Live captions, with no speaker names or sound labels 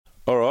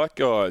right,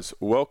 guys.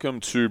 Welcome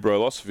to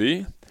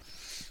Brolosophy.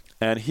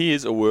 And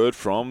here's a word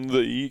from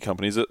the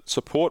companies that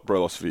support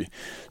Brolosophy.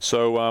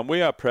 So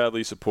we are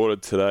proudly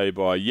supported today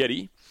by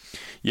Yeti.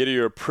 Yeti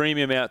are a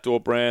premium outdoor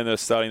brand that are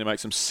starting to make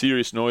some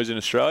serious noise in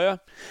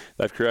Australia.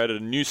 They've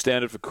created a new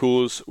standard for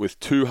coolers with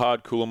two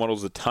hard cooler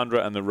models, the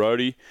Tundra and the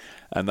Roadie,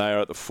 and they are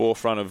at the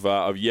forefront of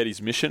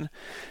Yeti's mission.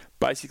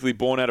 Basically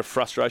born out of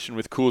frustration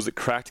with coolers that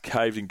cracked,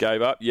 caved and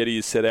gave up, Yeti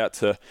is set out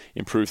to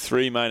improve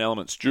three main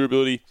elements: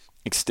 durability,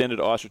 extended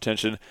ice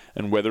retention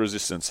and weather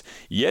resistance.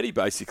 Yeti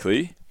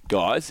basically,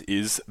 guys,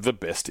 is the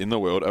best in the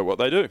world at what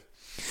they do.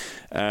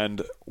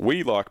 And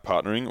we like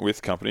partnering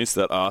with companies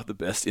that are the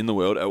best in the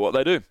world at what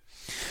they do.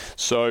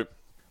 So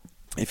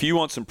if you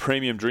want some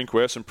premium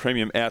drinkware, some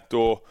premium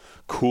outdoor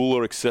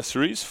cooler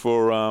accessories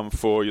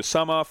for your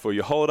summer, for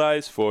your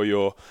holidays, for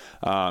your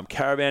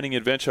caravanning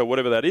adventure,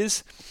 whatever that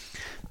is,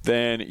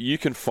 then you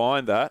can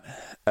find that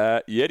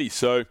at Yeti.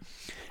 So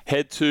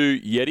head to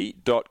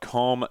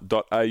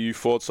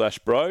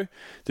yeti.com.au/bro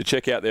to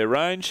check out their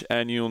range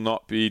and you'll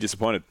not be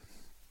disappointed.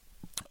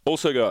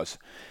 Also, guys,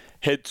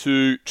 head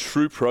to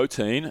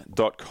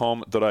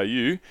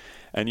trueprotein.com.au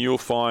and you'll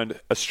find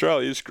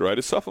Australia's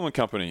greatest supplement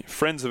company.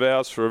 Friends of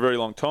ours for a very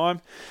long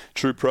time.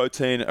 True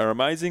Protein are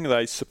amazing.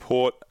 They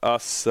support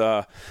us.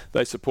 And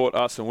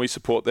we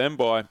support them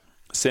by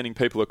sending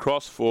people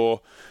across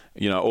for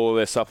all of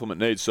their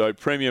supplement needs. So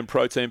premium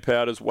protein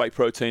powders, whey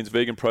proteins,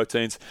 vegan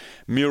proteins,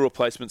 meal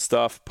replacement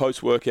stuff,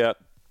 post-workout,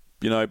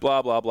 blah,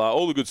 blah, blah,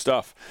 all the good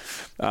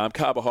stuff.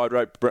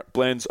 Carbohydrate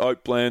blends,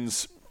 oat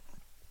blends.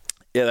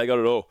 Yeah, they got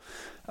it all.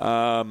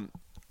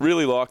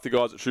 Really like the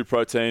guys at True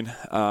Protein.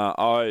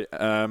 I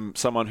am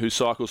someone who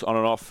cycles on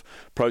and off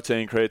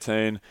protein,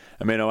 creatine,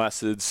 amino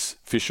acids,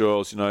 fish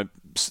oils,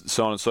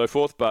 so on and so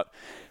forth. But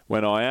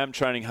when I am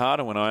training hard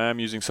and when I am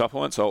using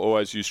supplements, I'll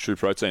always use True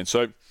Protein.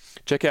 So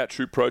check out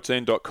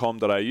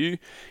trueprotein.com.au,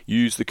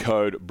 use the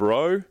code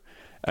BRO,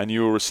 and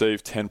you will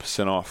receive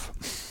 10% off.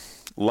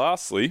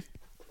 Lastly,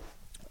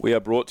 we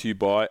are brought to you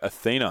by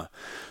Athena.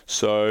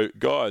 So,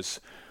 guys,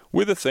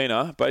 with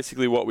Athena,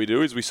 basically what we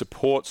do is we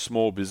support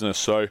small business.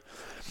 So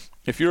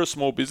if you're a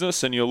small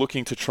business and you're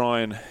looking to try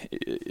and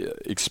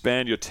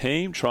expand your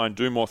team, try and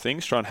do more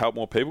things, try and help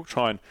more people,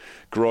 try and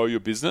grow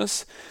your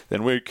business,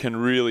 then we can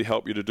really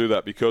help you to do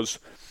that, because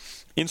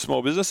in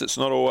small business, it's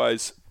not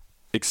always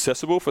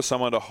accessible for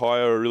someone to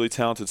hire a really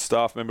talented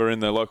staff member in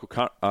their local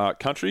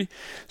country,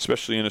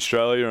 especially in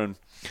Australia and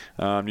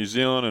New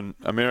Zealand and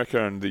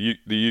America and the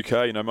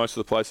UK, most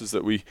of the places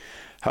that we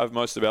have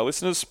most of our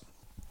listeners.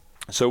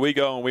 So we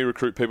go and we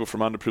recruit people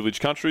from underprivileged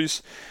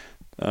countries,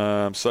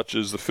 such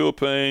as the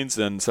Philippines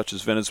and such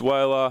as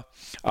Venezuela.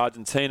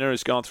 Argentina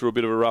is going through a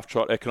bit of a rough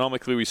trot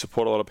economically. We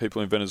support a lot of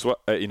people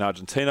in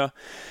Argentina,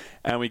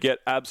 and we get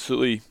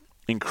absolutely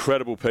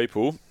incredible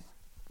people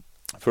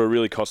for a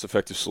really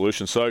cost-effective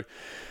solution. So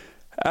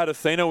at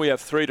Athena, we have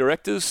 3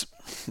 directors.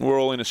 We're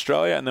all in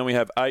Australia, and then we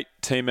have 8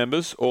 team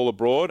members, all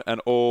abroad,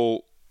 and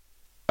all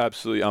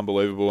absolutely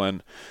unbelievable.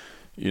 And,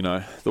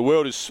 the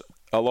world is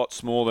a lot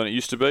smaller than it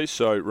used to be,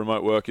 so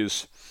remote work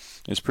is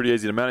pretty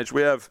easy to manage.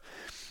 We have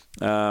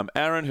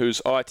Aaron,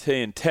 who's IT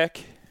and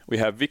tech. We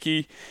have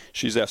Vicky,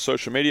 she's our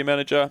social media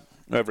manager.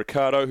 We have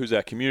Ricardo, who's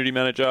our community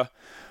manager.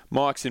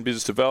 Mike's in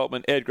business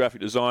development, Ed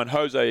graphic design,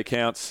 Jose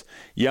accounts,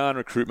 Jan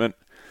recruitment,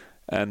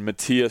 and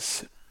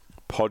Matthias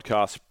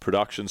podcast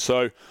production.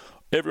 So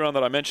everyone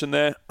that I mentioned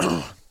there,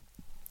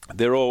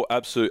 they're all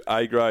absolute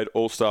A-grade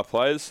all-star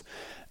players,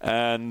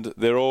 and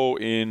they're all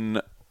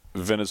in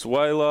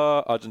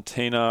Venezuela,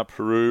 Argentina,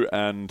 Peru,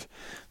 and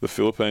the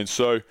Philippines.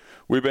 So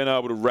we've been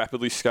able to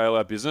rapidly scale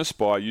our business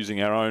by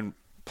using our own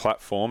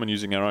platform and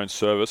using our own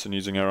service and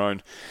using our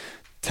own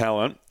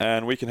talent,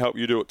 and we can help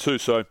you do it too.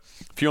 So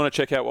if you want to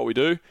check out what we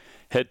do,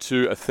 head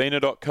to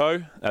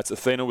athena.co. That's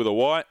Athena with a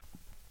Y.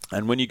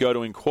 And when you go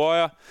to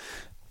inquire,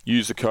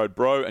 use the code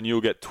BRO and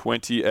you'll get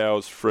 20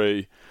 hours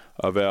free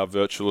of our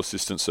virtual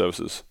assistant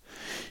services.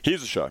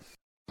 Here's the show.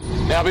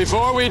 Now,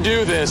 before we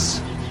do this,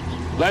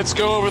 let's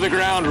go over the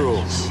ground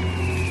rules.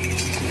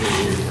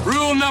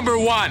 Rule number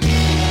 1. No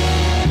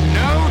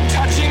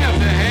touching of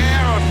the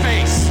hair or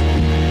face.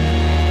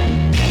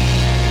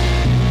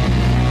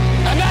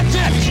 And that's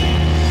it!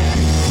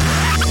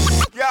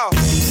 Yo!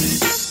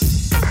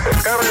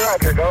 Discovery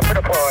Roger, go for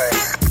deploy.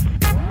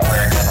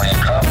 Where can we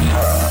come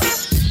from?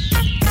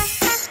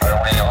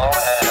 Are we all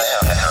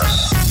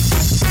aliens?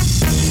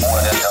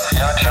 What is the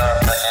future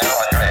of the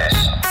human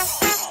race?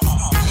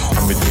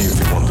 I'm beneath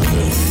the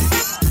continuity.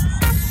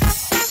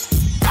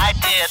 I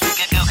did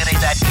googly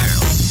that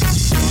girl.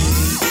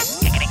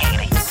 Giggity,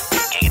 giggity,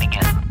 giggity,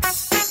 giggity.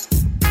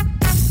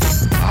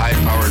 A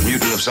high-powered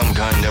mutant of some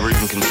kind never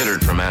even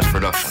considered for mass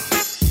production.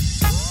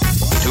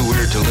 Too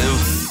weird to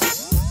live,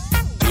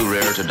 too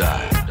rare to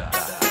die.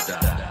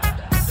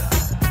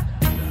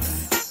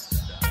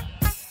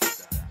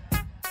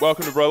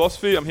 Welcome to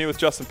Brolosophy. I'm here with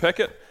Justin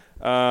Peckett,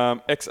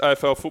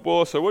 ex-AFL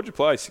footballer. So what did you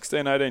play,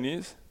 16, 18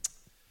 years?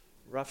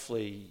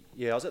 Roughly,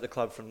 yeah. I was at the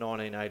club from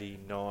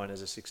 1989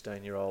 as a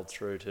 16-year-old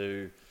through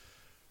to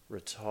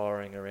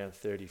retiring around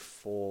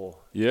 34,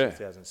 Yeah.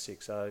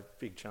 2006. So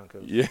big chunk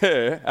of at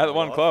the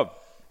one life. club.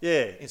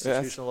 Yeah,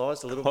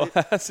 institutionalised a little bit.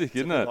 Classic,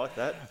 isn't it? Like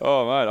that.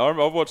 Oh, mate,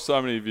 I've watched so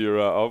many of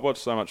your. I've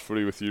watched so much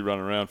footy with you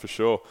running around for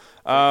sure.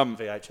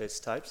 VHS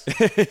tapes.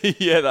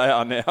 Yeah, they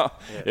are now.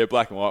 Yeah,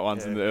 black and white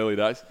ones in the early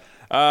days.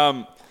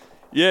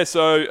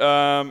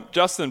 So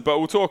Justin, but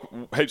we'll talk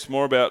heaps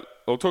more about.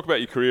 We'll talk about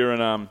your career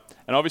and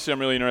obviously I'm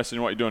really interested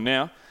in what you're doing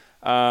now.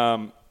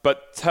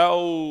 But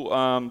tell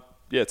us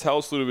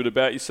a little bit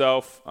about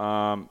yourself.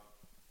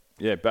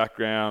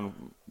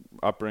 Background,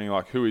 upbringing.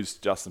 Like, who is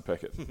Justin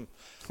Peckett?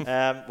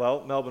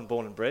 Well, Melbourne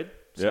born and bred.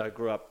 So Yep. I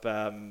grew up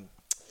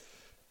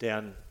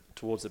down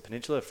towards the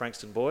peninsula,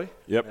 Frankston boy.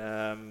 Yep.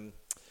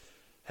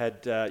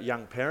 Had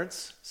young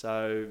parents.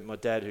 So my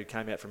dad, who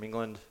came out from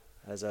England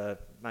as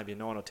maybe a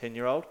 9 or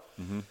 10-year-old,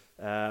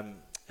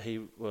 he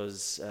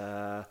was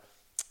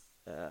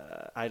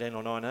 18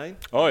 or 19.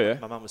 Oh, yeah.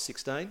 My mum was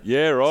 16.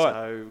 Yeah, right.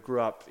 So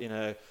grew up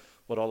in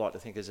what I like to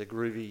think is a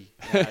groovy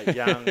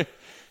young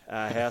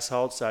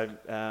household. So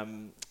a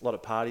lot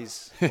of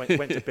parties.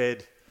 Went to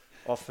bed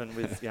often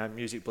with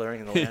music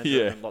blaring in the lounge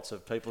room and lots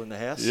of people in the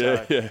house.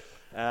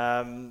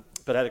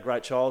 But had a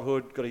great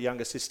childhood. Got a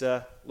younger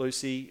sister,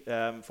 Lucy,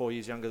 4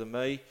 years younger than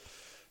me.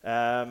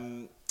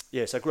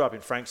 So grew up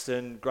in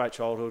Frankston. Great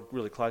childhood.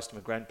 Really close to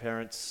my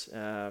grandparents.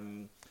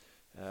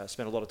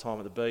 Spent a lot of time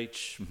at the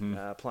beach,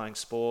 playing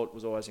sport.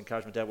 Was always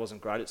encouraged. My dad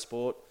wasn't great at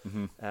sport,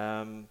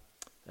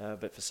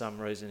 but for some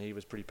reason he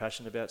was pretty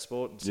passionate about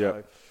sport, and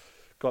so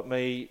got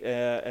me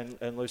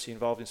and Lucy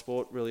involved in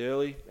sport really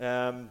early.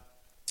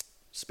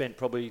 Spent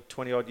probably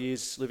 20 odd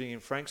years living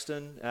in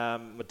Frankston.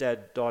 My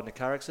dad died in a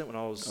car accident when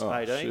I was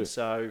 18, shit.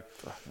 so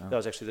that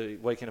was actually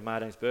the weekend of my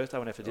 18th birthday. I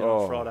went out for dinner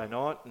on Friday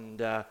night and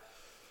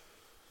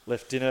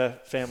left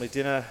family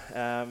dinner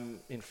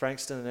in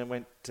Frankston, and then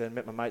went and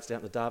met my mates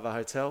down at the Darva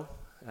Hotel.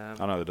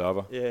 I know the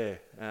Darva. Yeah.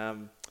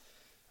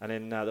 And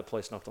then the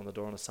police knocked on the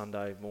door on a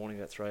Sunday morning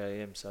at 3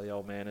 a.m. So the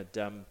old man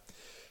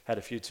had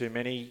a few too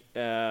many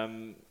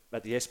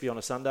at the Espy on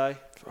a Sunday.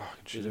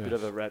 He was a bit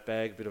of a rat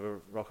bag, a bit of a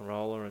rock and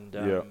roller, and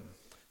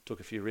took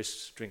a few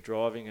risks, drink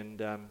driving,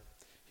 and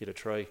hit a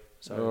tree.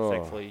 So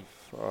thankfully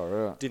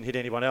didn't hit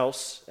anyone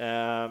else.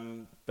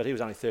 But he was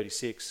only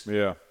 36.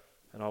 Yeah.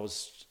 And I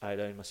was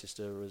 18. My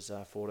sister was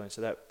 14.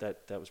 So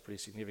that was pretty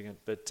significant.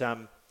 But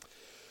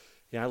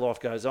life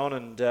goes on,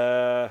 and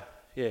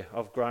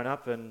I've grown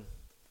up and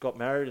got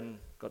married and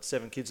got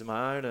 7 kids of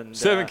my own. And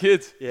 7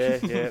 kids?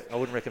 Yeah, I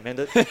wouldn't recommend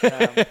it.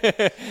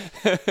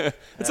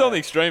 It's on the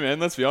extreme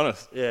end, let's be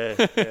honest.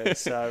 Yeah.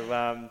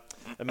 So,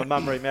 and my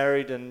mum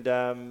remarried, and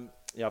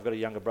I've got a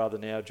younger brother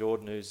now,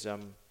 Jordan, who's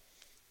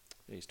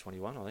he's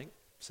 21, I think.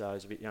 So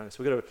he's a bit younger.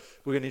 So we've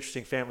got an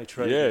interesting family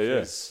tree.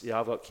 Because,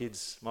 I've got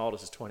kids. My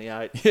oldest is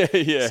 28.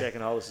 Yeah.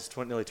 Second oldest is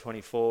nearly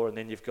 24, and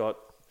then you've got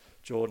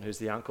Jordan, who's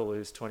the uncle,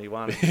 who's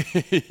 21.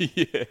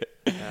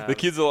 The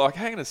kids are like,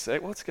 hang on a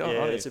sec, what's going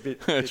on here? It's a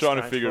bit trying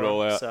to figure it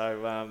all out.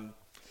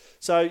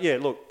 So,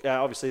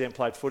 obviously then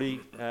played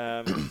footy.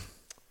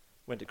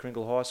 Went to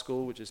Kringle High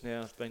School, which has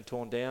now been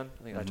torn down.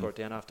 I think they tore it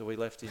down after we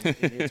left in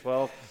year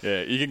 12.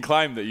 Yeah, you can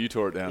claim that you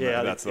tore it down.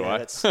 Yeah, that's the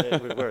way.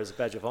 We wear it as a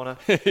badge of honour.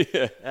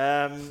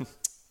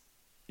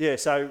 Yeah.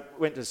 So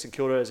went to St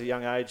Kilda as a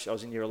young age. I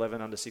was in year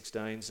 11 under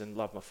 16s and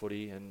loved my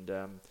footy, and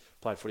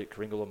played footy at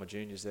Kringle on my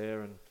juniors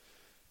there,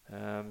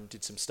 and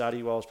did some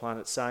study while I was playing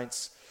at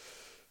Saints.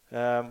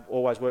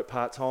 Always worked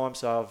part-time,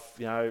 so I've,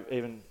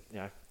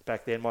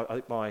 back then, I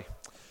think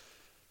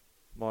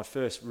my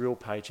first real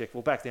paycheck,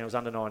 well, back then it was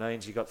under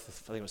 19s, you got, I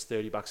think it was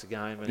 $30 a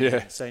game,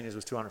 and seniors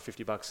was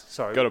 $250.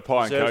 Sorry. Got a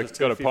pie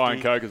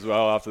and Coke as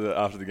well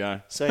after the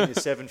game. Seniors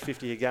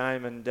 $750 a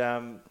game, and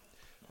I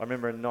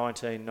remember in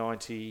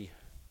 1990,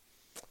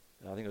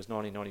 I think it was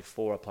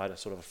 1994, I played a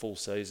sort of a full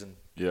season.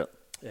 Yeah.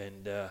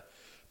 And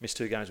missed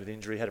 2 games with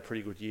injury, had a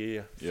pretty good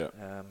year. Yeah.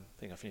 I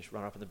think I finished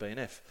runner-up in the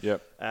BNF. Yeah.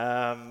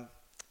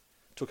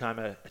 Took home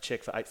a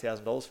cheque for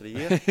 $8,000 for the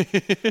year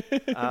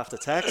after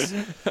tax.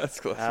 That's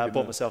classic.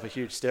 Bought myself a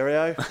huge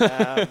stereo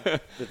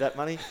with that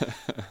money.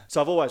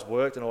 So I've always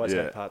worked and always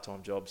had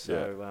part-time jobs.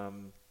 So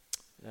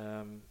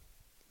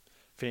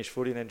finished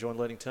footy and then joined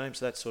leading teams.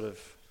 So that's sort of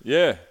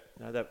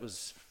that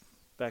was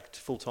back to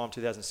full-time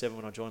 2007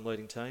 when I joined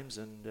leading teams,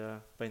 and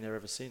been there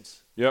ever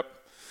since. Yep.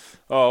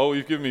 Oh, well,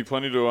 you've given me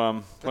plenty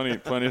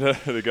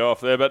to go off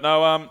there, but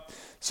no.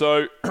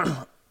 So.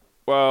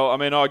 Well, I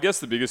mean, I guess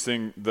the biggest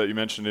thing that you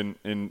mentioned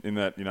in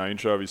that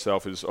intro of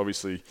yourself is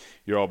obviously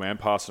your old man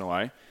passing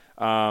away,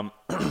 and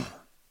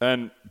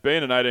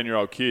being an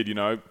 18-year-old kid,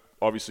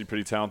 obviously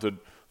pretty talented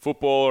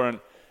footballer,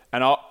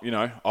 and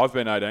I've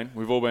been 18.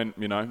 We've all been,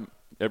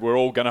 we're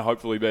all going to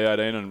hopefully be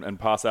 18 and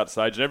pass that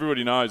stage, and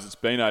everybody knows it's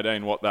been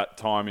 18 what that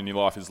time in your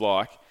life is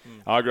like.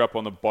 I grew up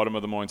on the bottom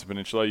of the Mornington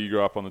Peninsula. You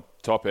grew up on the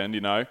top end.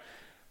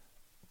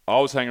 I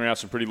was hanging around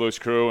some pretty loose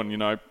crew and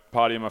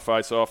partying my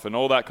face off and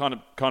all that kind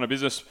of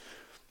business.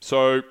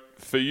 So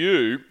for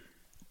you,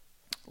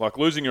 like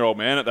losing your old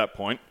man at that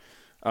point,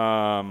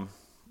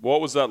 what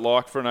was that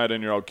like for an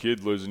 18-year-old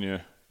kid losing you?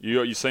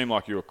 You seem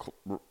like you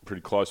were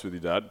pretty close with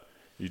your dad.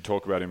 You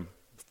talk about him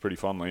pretty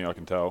fondly, I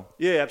can tell.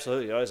 Yeah,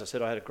 absolutely. As I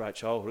said, I had a great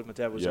childhood. My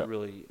dad was Yeah. a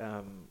really,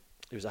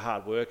 he was a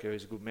hard worker. He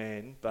was a good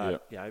man,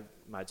 but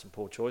made some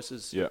poor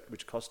choices,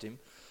 which cost him.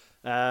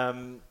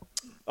 It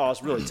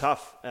was really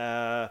tough.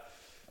 It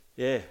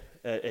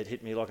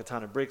hit me like a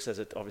ton of bricks.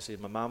 Obviously,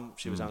 my mum,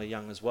 she was only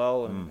young as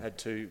well, and had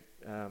 2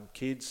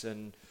 kids,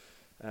 and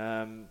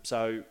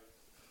so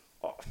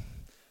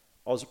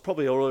I was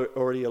probably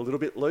already a little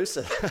bit loose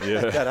at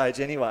that age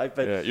anyway.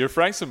 But you're a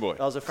Frankston boy.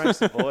 I was a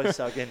Frankston boy,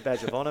 so again,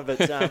 badge of honour.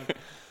 But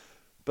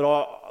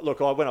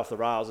I went off the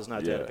rails. There's no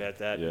doubt about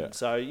that. Yeah. And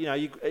so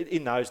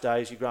in those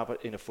days, you grew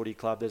up in a footy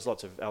club. There's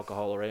lots of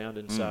alcohol around,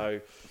 and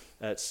so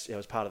it's it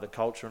was part of the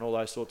culture and all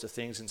those sorts of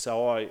things. And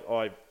so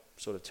I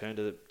sort of turned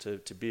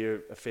to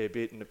beer a fair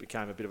bit, and it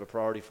became a bit of a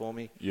priority for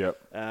me. Yep.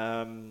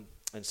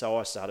 And so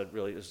I started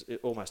really, it was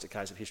almost a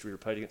case of history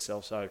repeating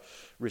itself. So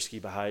risky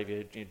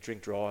behaviour,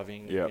 drink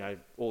driving,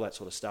 all that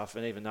sort of stuff.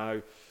 And even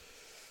though,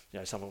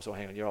 someone will say,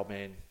 hang on, your old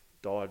man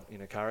died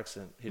in a car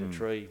accident, hit a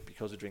tree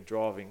because of drink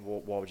driving,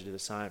 why would you do the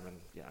same?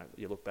 And,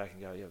 you look back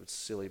and go, it's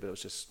silly, but it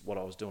was just what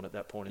I was doing at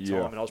that point in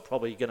time. And I was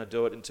probably going to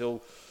do it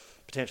until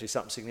potentially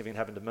something significant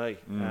happened to me.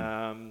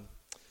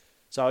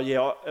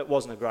 It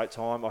wasn't a great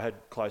time. I had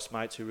close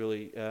mates who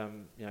really,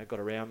 got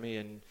around me,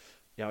 and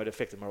it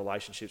affected my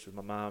relationships with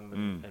my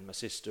mum and my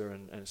sister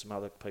and some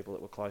other people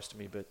that were close to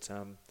me. But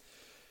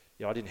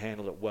I didn't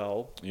handle it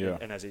well. Yeah.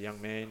 And as a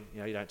young man,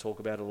 you don't talk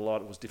about it a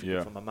lot. It was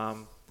difficult for my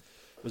mum.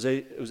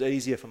 It was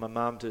easier for my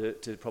mum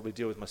to probably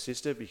deal with my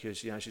sister because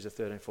she's a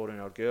 13,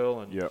 14-year-old girl,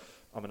 and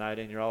I'm an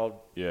 18-year-old.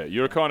 Yeah,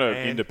 you're kind of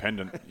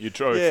independent. You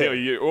try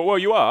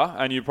you are,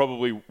 and you're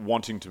probably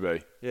wanting to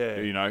be.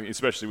 Yeah.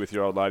 Especially with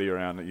your old lady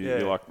around.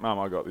 You're like, Mum,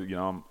 I got,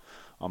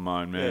 I'm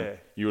my own man. Yeah.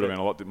 You would have been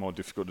a lot more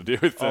difficult to deal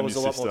with than I was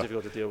your a lot sister. more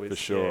difficult to deal with. For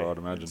sure, I'd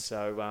imagine. And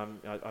so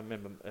I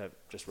remember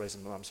just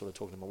recently, Mum sort of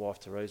talking to my wife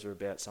Teresa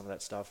about some of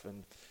that stuff,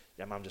 and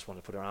Mum just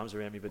wanted to put her arms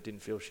around me, but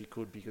didn't feel she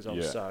could because I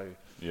was so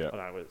I don't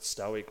know, whether it's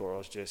stoic or I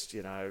was just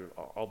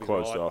I'll be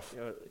closed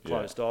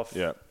right, off,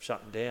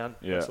 shutting down,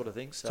 that sort of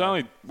thing. So it's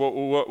only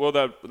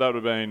that would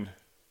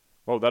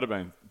have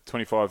been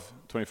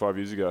 25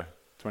 years ago,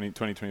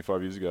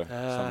 25 years ago,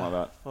 something like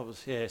that.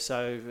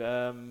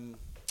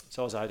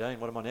 So I was 18.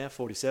 What am I now?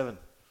 47.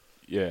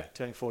 Yeah.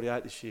 Turning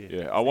 48 this year.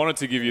 Yeah, I wanted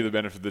to give you the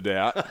benefit of the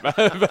doubt, but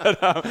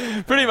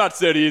pretty much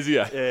 30 years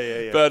ago.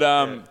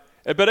 Yeah.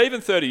 But even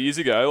 30 years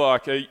ago,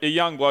 like a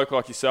young bloke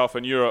like yourself,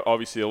 and you're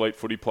obviously an elite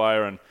footy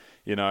player, and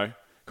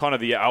kind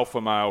of the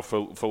alpha male,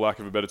 for lack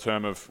of a better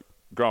term, of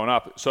growing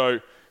up. So,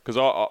 because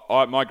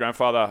my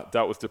grandfather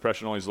dealt with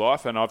depression all his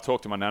life, and I've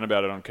talked to my nan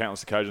about it on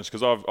countless occasions,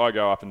 because I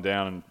go up and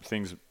down, and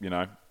things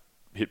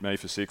hit me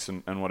for 6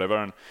 and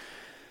whatever.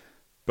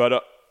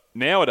 But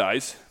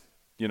nowadays,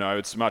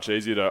 it's much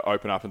easier to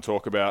open up and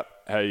talk about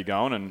how you're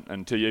going,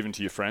 and even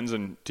to your friends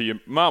and to your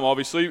mum,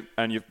 obviously,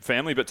 and your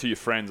family, but to your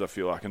friends, I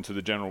feel like, and to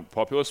the general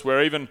populace,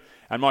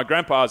 and my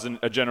grandpa's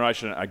a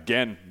generation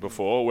again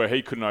before, where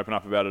he couldn't open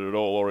up about it at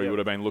all, or he would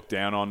have been looked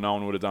down on, no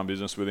one would have done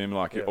business with him,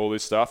 all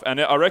this stuff.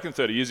 And I reckon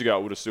 30 years ago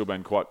it would have still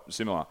been quite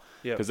similar.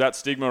 Because that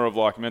stigma of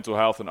mental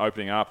health and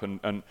opening up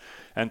and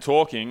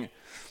talking,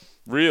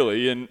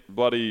 really, in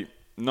bloody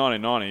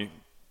 1990,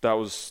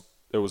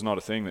 it was not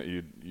a thing that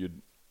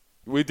you'd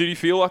did you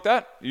feel like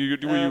that? Will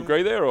you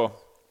agree there, or?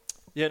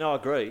 Yeah, no, I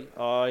agree.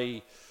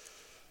 I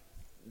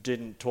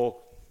didn't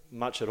talk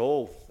much at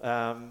all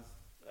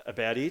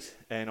about it,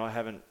 and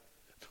I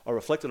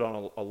reflected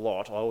on it a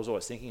lot. I was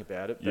always thinking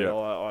about it, but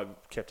I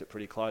kept it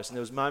pretty close. And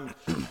there was a moment,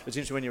 it's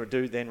interesting when you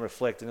do then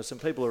reflect, and there's some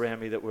people around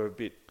me that were a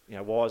bit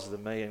wiser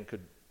than me and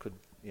could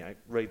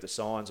read the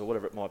signs or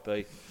whatever it might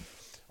be.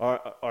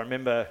 I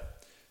remember,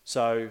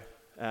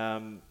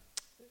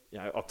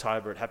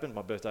 October it happened.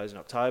 My birthday's in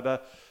October,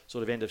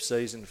 sort of end of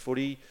season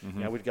footy.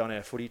 We'd go on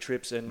our footy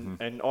trips,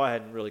 and I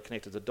hadn't really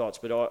connected the dots,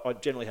 but I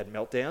generally had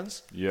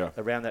meltdowns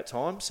around that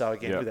time. So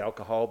again, with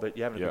alcohol, but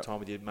you're having a good time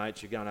with your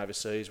mates, you're going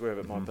overseas,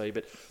 wherever it might be.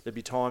 But there'd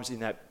be times in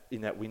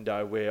that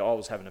window where I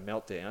was having a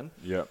meltdown.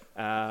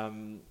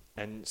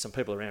 And some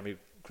people around me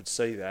could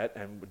see that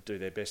and would do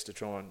their best to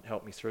try and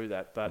help me through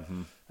that. But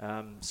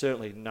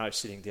certainly no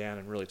sitting down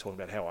and really talking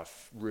about how I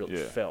really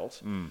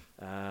felt.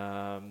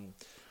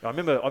 I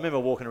remember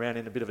walking around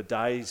in a bit of a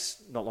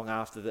daze not long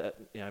after that.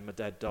 My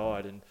dad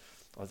died, and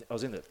I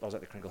was at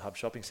the Crinkle Hub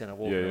shopping centre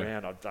walking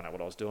around. I don't know what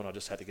I was doing. I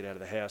just had to get out of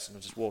the house, and I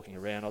was just walking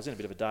around. I was in a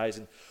bit of a daze,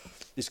 and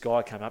this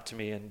guy came up to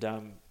me, and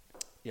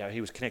he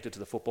was connected to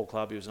the football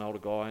club. He was an older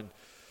guy,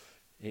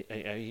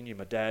 and he knew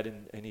my dad,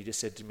 and he just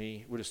said to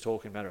me, we're just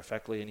talking matter of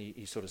factly, and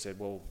he sort of said,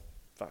 well,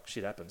 fuck,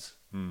 shit happens.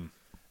 And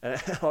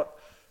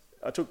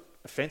I took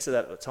offence to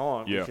that at the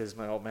time because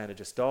my old man had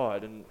just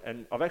died,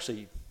 and I've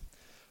actually,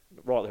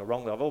 rightly or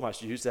wrongly, I've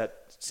almost used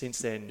that since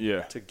then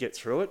to get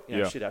through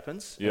it. Shit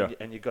happens,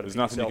 and you've got to. There's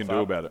nothing you can do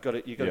about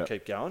it. You've got to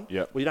keep going.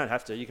 Well, you don't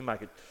have to. You can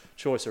make a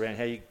choice around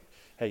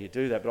how you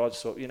do that. But I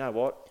just thought, you know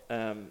what,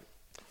 I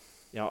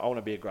want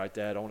to be a great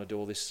dad. I want to do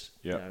all this.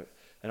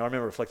 And I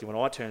remember reflecting when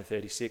I turned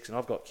 36, and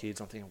I've got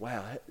kids. I'm thinking,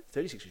 wow,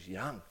 36 is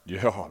young.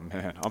 Yeah, oh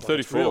man, I'm 34.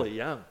 It's really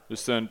young.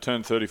 Just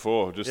turned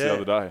 34 just the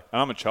other day,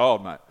 and I'm a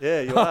child, mate. Yeah,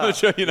 you are.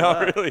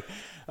 Really.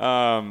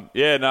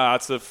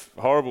 It's a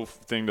horrible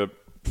thing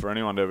for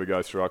anyone to ever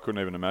go through. I couldn't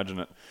even imagine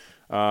it.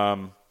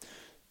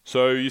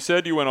 So you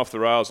said you went off the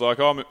rails. Like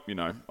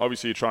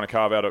obviously you're trying to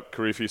carve out a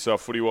career for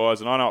yourself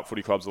footy-wise, and I know what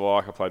footy clubs are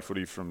like. I played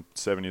footy from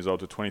 7 years old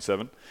to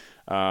 27,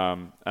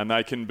 and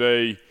they can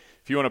be,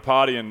 if you want to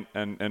party and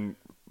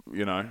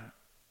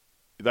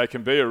they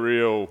can be a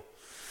real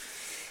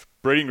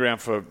breeding ground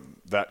for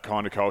that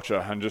kind of culture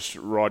and just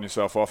riding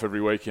yourself off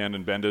every weekend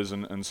and benders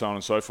and so on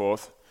and so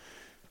forth.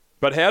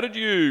 But how did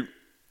you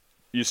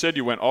said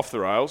you went off the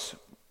rails.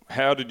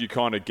 How did you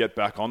kind of get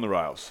back on the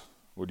rails,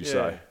 would you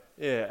say?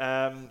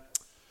 Yeah.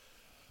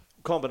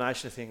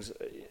 Combination of things.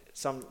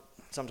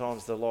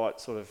 Sometimes the light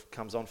sort of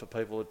comes on for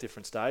people at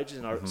different stages.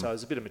 And so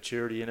there's a bit of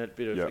maturity in it,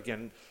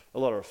 again, a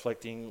lot of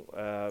reflecting.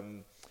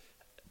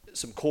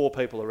 Some core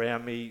people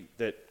around me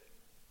that,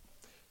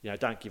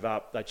 don't give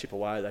up. They chip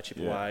away.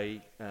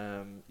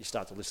 You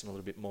start to listen a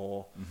little bit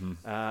more.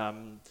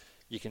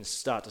 You can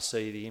start to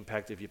see the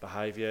impact of your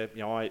behaviour.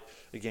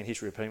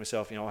 History repeating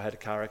myself. I had a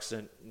car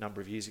accident a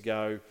number of years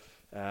ago.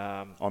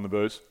 On the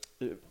booze?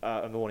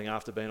 A morning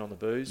after being on the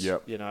booze.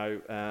 Yep.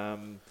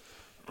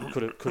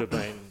 Could have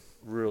been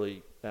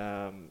really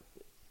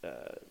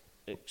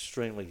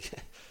extremely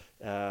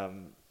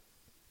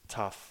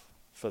tough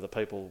for the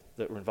people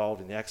that were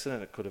involved in the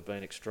accident. It could have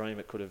been extreme.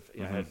 It could have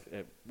had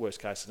a worst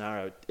case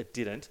scenario. It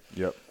didn't.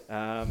 Yep.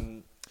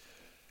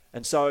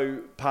 And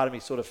so part of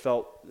me sort of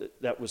felt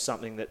that was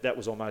something that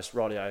was almost,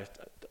 rightio,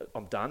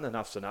 I'm done,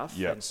 enough's enough.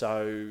 Yep. And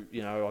so,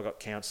 I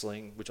got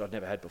counselling, which I'd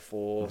never had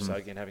before. So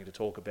again, having to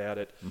talk about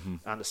it,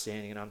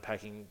 understanding and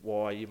unpacking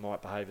why you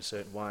might behave a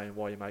certain way and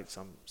why you make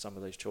some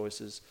of these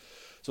choices.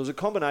 So it was a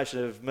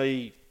combination of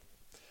me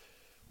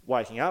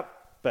waking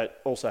up,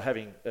 but also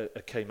having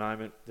a key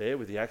moment there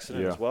with the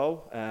accident as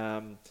well.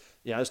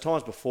 There's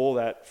times before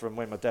that, from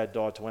when my dad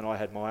died to when I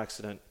had my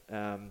accident,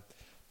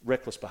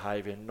 reckless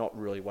behaviour, not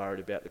really worried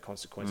about the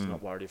consequences,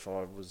 not worried if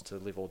I was to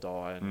live or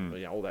die,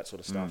 and all that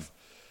sort of stuff.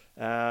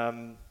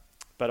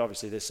 But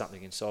obviously there's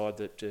something inside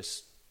that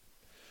just,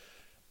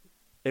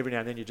 every now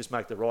and then you just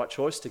make the right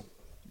choice to.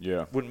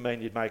 Yeah. Wouldn't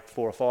mean you'd make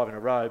 4 or 5 in a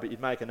row, but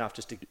you'd make enough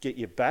just to get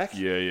you back.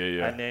 Yeah.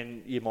 And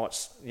then you might,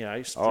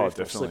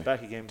 slip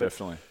back again. But,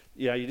 definitely.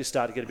 You just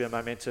start to get a bit of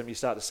momentum. You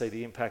start to see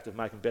the impact of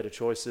making better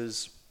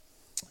choices.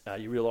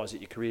 You realise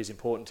that your career is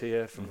important to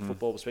you from a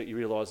football perspective. You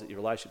realise that your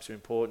relationships are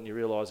important. You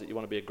realise that you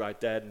want to be a great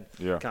dad, and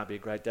you can't be a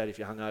great dad if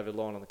you're hungover,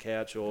 lying on the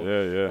couch, or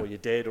you're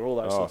dead, or all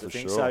those sorts of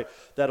things. Sure. So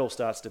that all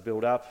starts to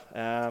build up,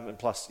 and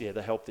plus,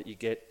 the help that you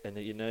get and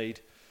that you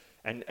need.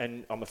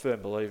 And I'm a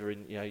firm believer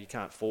in, you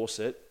can't force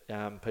it.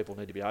 People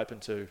need to be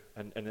open to,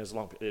 and there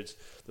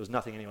was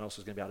nothing anyone else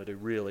was going to be able to do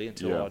really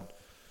until I'd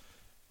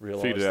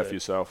realised. Figured it out for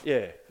yourself.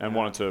 Yeah. And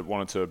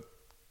wanted to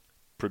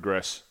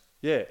progress.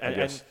 Yeah,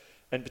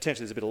 and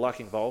potentially there's a bit of luck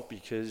involved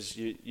because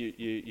you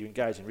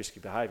engage in risky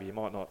behaviour. You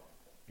might not,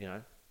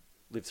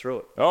 live through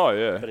it. Oh,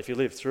 yeah. But if you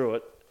live through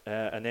it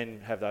and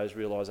then have those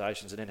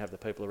realisations and then have the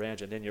people around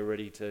you and then you're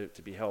ready to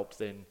be helped,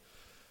 then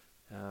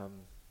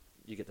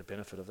you get the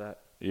benefit of that.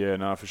 Yeah,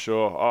 no, for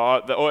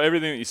sure.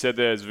 Everything that you said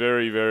there is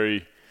very,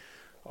 very...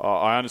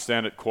 I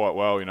understand it quite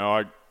well.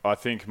 I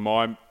think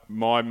my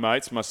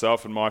mates,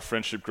 myself and my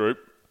friendship group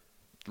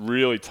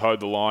really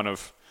towed the line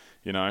of,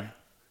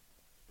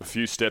 a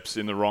few steps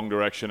in the wrong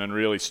direction and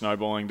really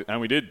snowballing.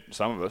 And we did,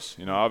 some of us.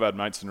 I've had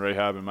mates in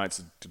rehab and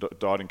mates that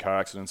died in car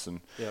accidents.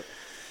 And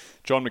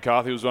John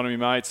McCarthy was one of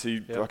my mates. He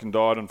fucking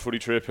died on a footy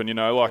trip. And, and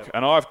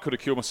I could have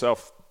killed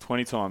myself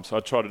 20 times. I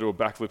tried to do a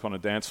backflip on a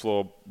dance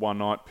floor one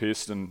night,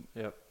 pissed, and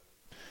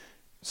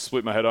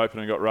split my head open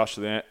and got rushed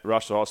to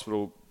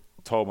hospital.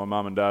 Told my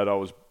mum and dad I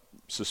was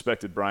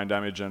suspected brain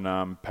damage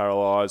and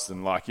paralysed,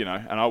 and and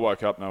I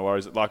woke up, no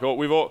worries.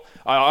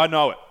 I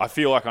know it. I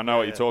feel like I know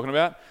what you're talking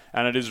about,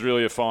 and it is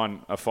really a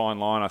fine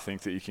line. I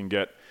think that you can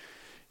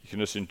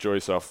just enjoy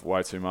yourself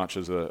way too much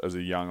as a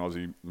young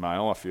Aussie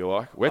male. I feel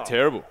like we're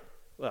terrible.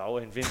 Well,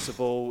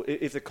 invincible.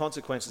 If the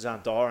consequences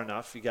aren't dire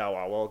enough, you go,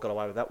 oh well, I got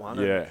away with that one.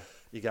 And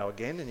you go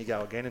again and you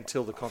go again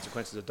until the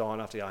consequences are dire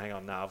enough to go, hang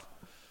on, no,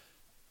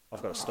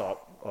 I've got to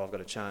stop, or I've got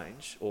to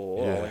change,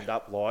 or I'll end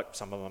up like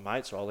some of my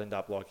mates, or I'll end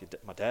up like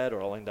my dad,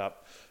 or I'll end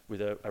up with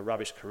a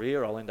rubbish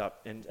career. I'll end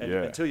up, and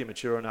until you're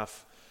mature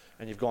enough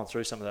and you've gone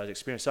through some of those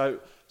experiences.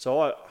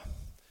 So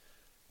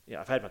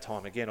I've had my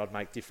time again. I'd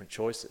make different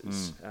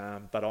choices,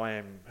 but I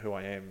am who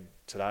I am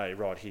today,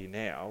 right here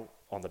now,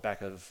 on the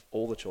back of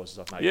all the choices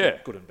I've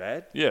made, good and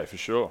bad. Yeah, for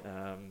sure.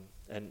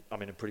 And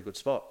I'm in a pretty good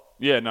spot.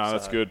 Yeah, no,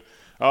 that's good.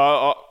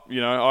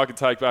 I could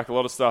take back a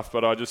lot of stuff,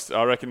 but I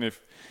reckon if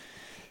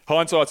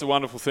hindsight's a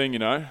wonderful thing,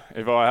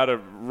 If I had a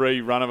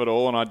rerun of it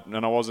all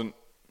and I wasn't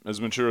as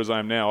mature as I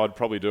am now, I'd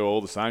probably do all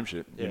the same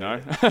shit,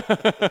 Well,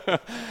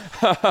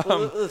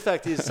 the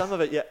fact is, some of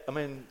it,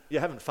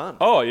 you're having fun.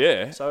 Oh,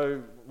 yeah.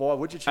 So why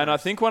would you change? And I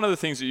think one of the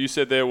things that you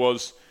said there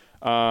was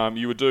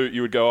you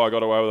would go, I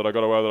got away with it, I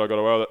got away with it, I got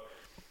away with it.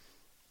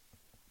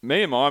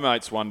 me and my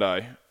mates one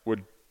day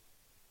would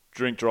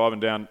drink driving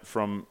down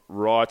from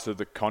Rye to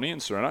the Connie in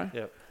Sereno.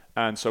 Yep.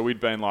 And so we'd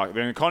been like,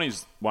 then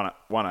Connie's 1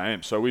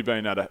 a.m. So we'd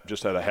been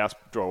just at a house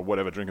or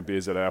whatever, drinking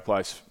beers at our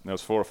place. There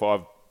was 4 or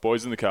 5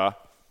 boys in the car.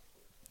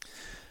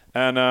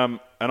 And I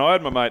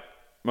had my mate.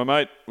 My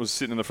mate was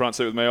sitting in the front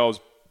seat with me. I was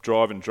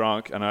driving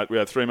drunk, and we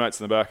had 3 mates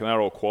in the back, and they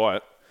were all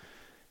quiet.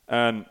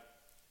 And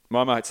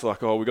my mate's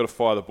like, "Oh, we got to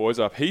fire the boys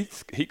up." He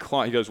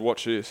goes,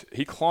 "Watch this."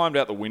 He climbed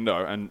out the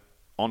window and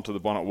onto the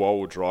bonnet while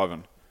we were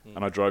driving,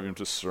 and I drove him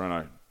to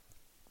Sereno,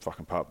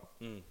 fucking pub.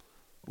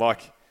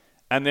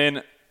 And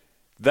then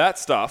that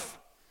stuff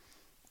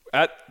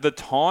at the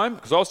time,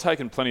 because I was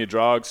taking plenty of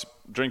drugs,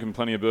 drinking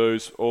plenty of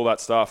booze, all that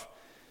stuff.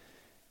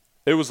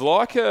 It was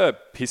like a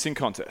pissing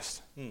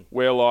contest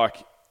where like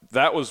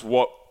that was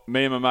what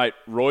me and my mate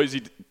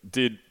Roysey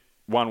did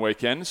one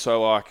weekend.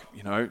 So like,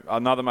 you know,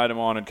 another mate of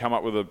mine had come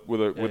up with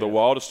a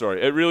wilder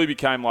story. It really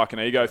became like an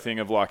ego thing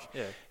of like,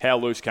 how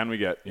loose can we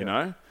get, you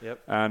know?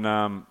 Yep.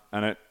 And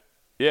it,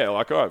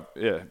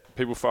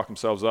 people fuck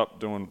themselves up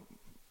doing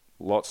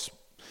lots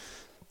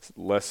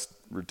less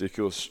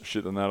ridiculous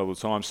shit than that all the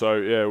time. So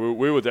yeah,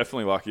 we were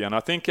definitely lucky. And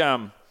I think,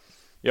 I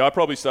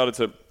probably started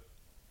to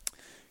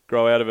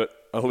grow out of it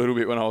a little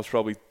bit when I was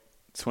probably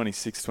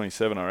 26,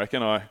 27, I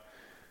reckon. I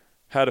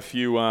had a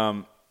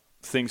few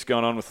things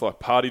going on with like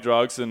party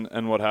drugs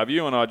and what have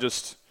you, and I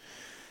just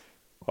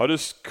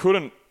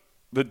couldn't.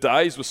 The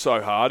days were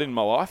so hard in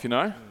my life, you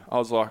know. I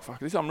was like, fuck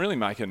this, I'm really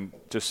making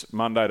just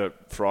Monday to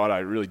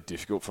Friday really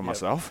difficult for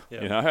myself,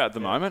 you know, at the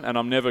moment, and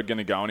I'm never going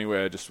to go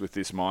anywhere just with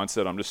this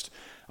mindset.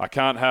 I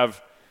can't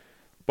have,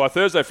 by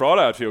Thursday,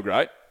 Friday I'd feel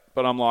great,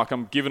 but I'm like,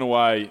 I'm giving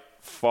away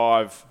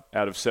 5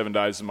 out of 7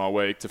 days of my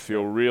week to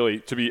feel really,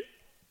 to be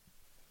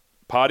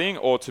partying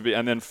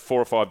and then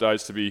 4 or 5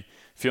 days to be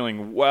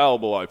feeling well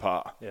below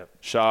par.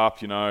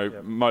 Sharp, you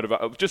know,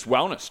 motivate, just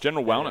wellness,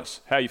 general wellness,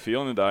 how you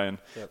feel in the day. And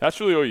that's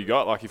really all you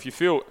got. Like if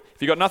you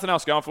got nothing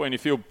else going for you and you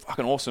feel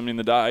fucking awesome in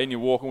the day and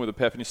you're walking with a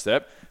pep in your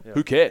step,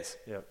 who cares?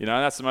 You know,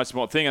 that's the most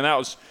important thing. And that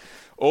was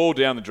all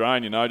down the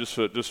drain, you know, just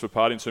for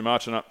partying too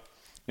much. And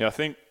I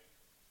think,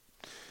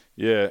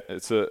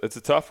 it's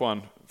a tough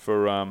one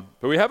for,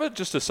 but we have it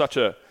just as such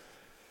a,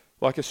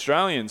 like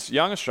Australians,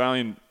 young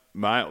Australian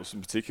males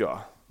in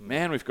particular,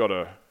 man, we've got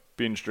a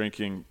binge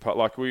drinking,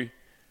 like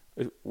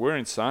we're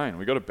insane.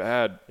 We got a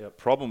bad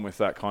problem with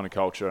that kind of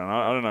culture, and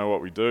I don't know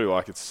what we do.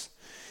 Like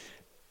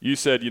you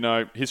said, you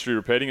know, history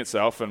repeating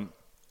itself, and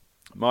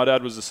my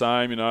dad was the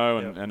same, you know,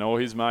 and all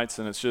his mates,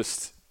 and it's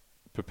just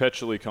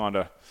perpetually kind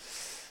of,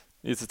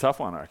 it's a tough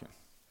one, I reckon.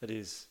 It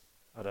is.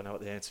 I don't know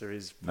what the answer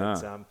is,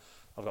 but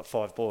I've got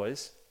 5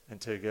 boys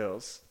and 2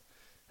 girls,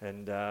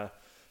 and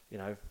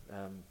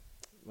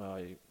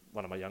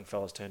one of my young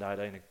fellas turned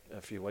 18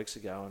 a few weeks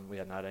ago, and we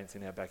had an 18th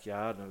in our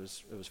backyard, and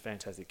it was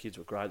fantastic. Kids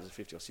were great. There's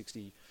 50 or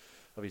 60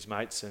 of his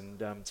mates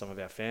and some of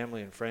our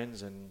family and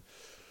friends, and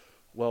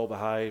well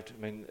behaved.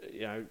 I mean,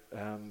 you know,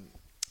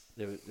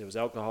 there was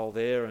alcohol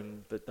there,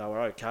 but they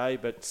were okay.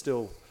 But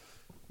still,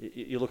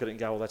 you look at it and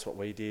go, well, that's what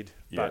we did.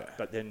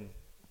 But then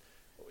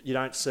you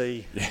don't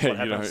see what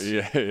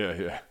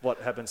happens.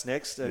 What happens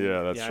next? And,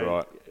 that's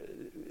right.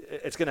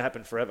 It's going to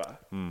happen forever.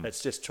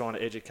 It's just trying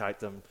to educate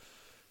them,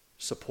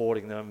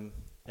 supporting them,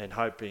 and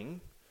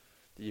hoping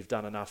that you've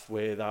done enough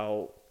where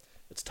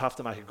it's tough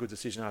to make a good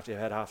decision after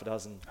you've had half a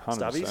dozen 100%,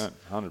 stubbies.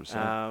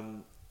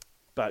 100%.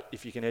 But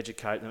if you can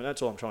educate them, and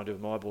that's all I'm trying to do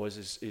with my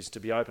boys is to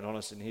be open,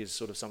 honest, and here's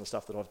sort of some of the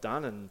stuff that I've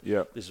done, and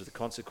this is the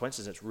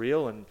consequences. It's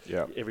real, and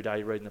every day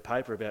you read in the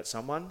paper about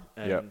someone,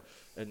 and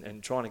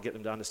trying to get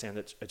them to understand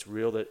that it's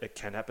real, that it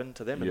can happen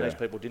to them, and these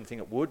people didn't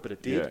think it would, but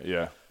it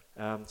did.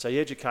 So you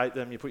educate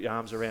them, you put your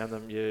arms around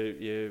them,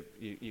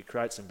 you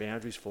create some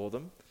boundaries for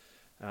them.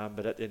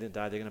 But at the end of the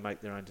day, they're going to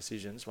make their own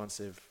decisions once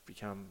they've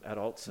become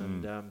adults,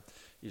 and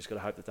you just got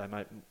to hope that they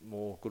make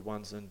more good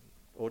ones than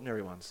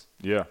ordinary ones.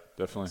 Yeah,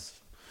 definitely.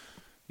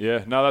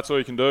 That's all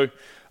you can do.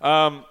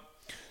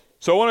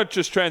 So I want to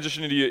just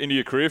transition into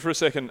your career for a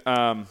second.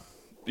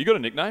 You got a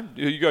nickname?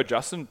 You go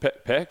Justin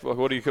Peck?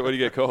 What do you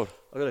get called?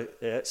 I got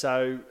it.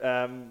 So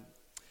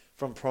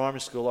from primary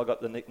school, I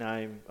got the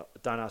nickname.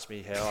 Don't ask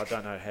me how. I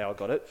don't know how I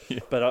got it,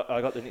 but I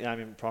got the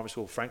nickname in primary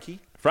school, Frankie.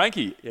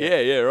 Frankie.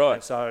 Yeah, right.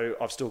 And so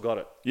I've still got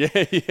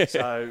it.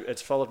 So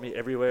it's followed me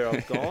everywhere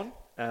I've gone.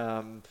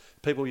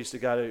 People used to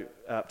go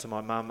to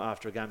my mum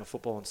after a game of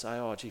football and say,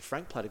 "Oh, gee,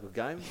 Frank played a good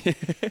game."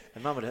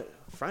 And mum would,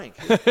 "Frank?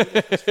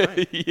 Who's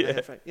Frank?"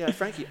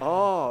 Frankie.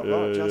 Oh,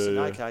 right, Justin.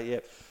 Okay,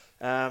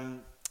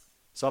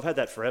 so I've had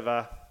that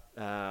forever.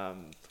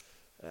 I've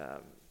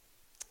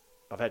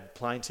had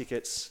plane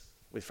tickets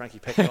with Frankie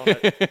Peckett on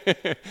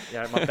it.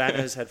 My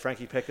banners had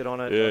Frankie Peckett on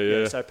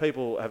it. So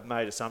people have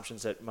made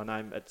assumptions that my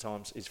name at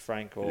times is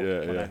Frank or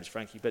my name is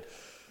Frankie. But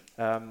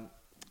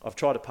I've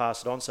tried to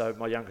pass it on. So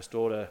my youngest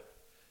daughter,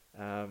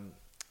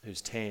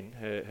 who's 10,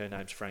 her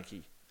name's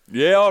Frankie.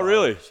 So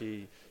really?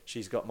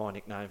 She's got my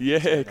nickname.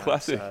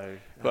 Classic. So,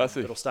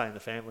 classic. It'll stay in the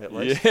family at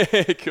least.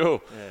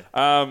 Cool.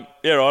 Right.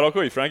 I'll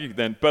call you Frankie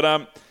then.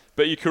 But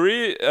your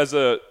career as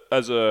a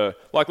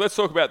let's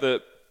talk about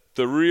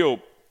the real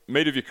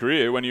meat of your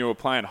career when you were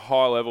playing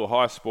high level,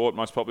 high sport,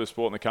 most popular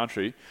sport in the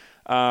country.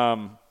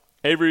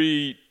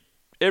 Every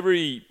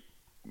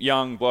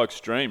young bloke's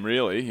dream,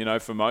 really,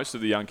 for most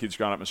of the young kids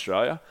growing up in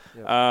Australia.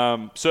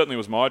 Yep. Certainly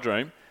was my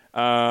dream.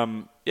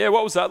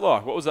 What was that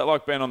like? What was that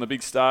like being on the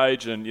big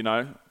stage and,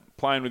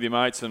 playing with your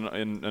mates and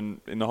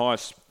in the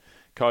highest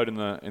code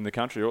in the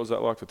country? What was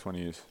that like for 20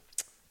 years?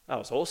 That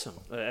was awesome.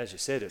 As you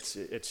said,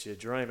 it's your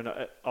dream. And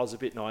I was a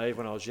bit naive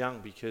when I was young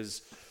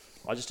because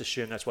I just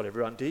assumed that's what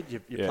everyone did. You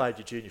played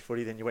your junior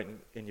footy, then you went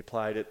and you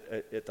played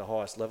at the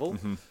highest level.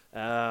 Mm-hmm.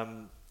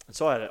 And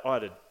so I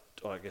had a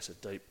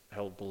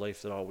deep-held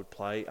belief that I would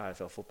play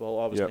AFL football.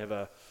 I was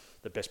never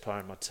the best player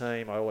in my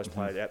team. I always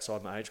played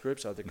outside my age group,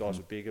 so the guys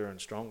were bigger and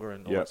stronger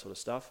and all that sort of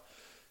stuff.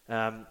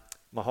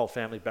 My whole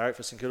family barracked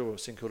for St Kilda. We were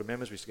St Kilda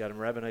members. We used to go to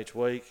Moorabbin each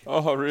week.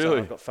 Oh, really? So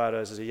I've got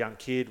photos as a young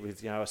kid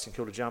with a St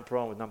Kilda jumper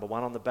on with number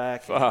 1 on the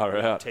back. Far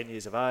out. 10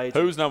 years of age.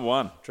 Who was number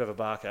 1? Trevor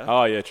Barker.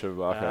 Oh, yeah, Trevor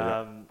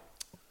Barker.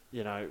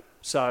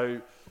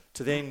 So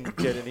to then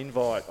get an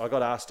invite, I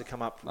got asked to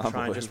come up and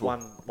train just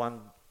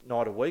one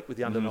night a week with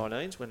the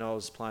under-19s when I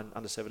was playing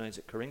under-17s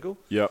at Coringal.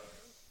 Yep.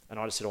 And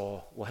I just said,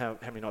 how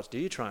many nights do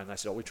you train? They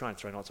said, we train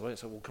 3 nights a week. I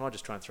said, well, can I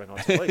just train 3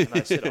 nights a week? And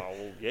they said,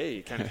 yeah,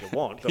 you can if you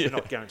want, but we're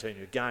not guaranteeing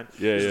you a game.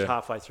 This is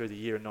halfway through the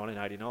year in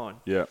 1989.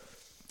 Yeah.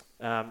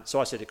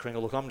 So I said to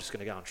Coringal, look, I'm just going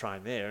to go and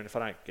train there, and if I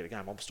don't get a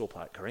game, I'll still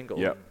play at Coringal.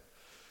 Yep.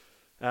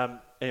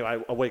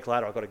 Anyway, a week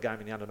later, I got a game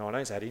in the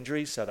under-19s. I had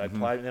injuries, so they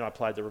played, and then I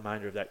played the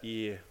remainder of that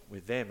year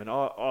with them. And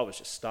I was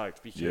just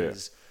stoked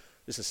because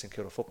this is St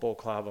Kilda Football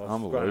Club.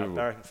 I've grown up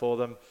barracking for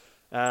them.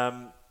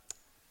 And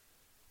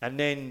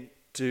then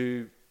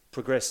to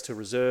progress to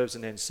reserves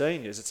and then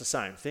seniors, it's the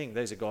same thing.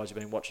 These are guys you've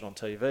been watching on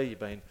TV, you've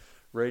been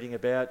reading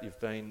about, you've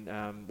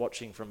been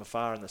watching from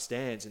afar in the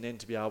stands, and then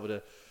to be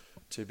able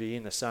to be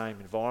in the same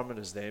environment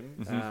as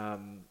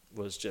them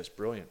was just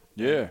brilliant.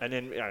 Yeah. And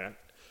then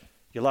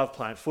you love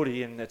playing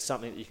footy, and it's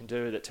something that you can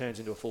do that turns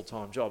into a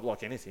full-time job.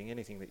 Like anything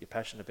that you're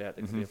passionate about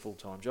that can be a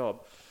full-time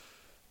job.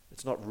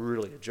 It's not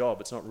really a job.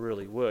 It's not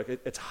really work.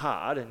 It's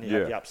hard, and you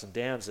have the ups and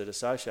downs that are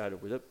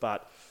associated with it.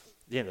 But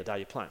at the end of the day,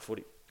 you're playing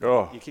footy.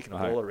 You're kicking the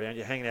ball around.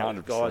 You're hanging out 100%.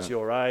 With guys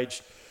your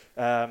age.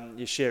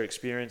 You share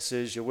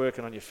experiences. You're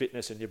working on your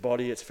fitness and your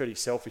body. It's a pretty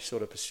selfish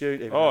sort of pursuit.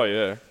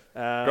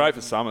 Great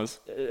for summers.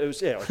 It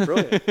was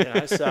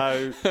brilliant.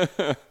 So.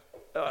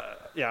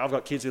 I've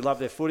got kids who love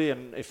their footy,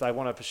 and if they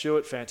want to pursue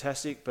it,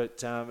 fantastic.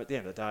 But at the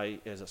end of the day,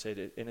 as I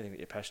said, anything that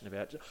you're passionate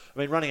about. I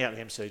mean, running out in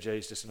the MCG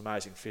is just an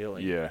amazing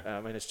feeling. Yeah.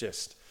 I mean, it's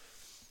just,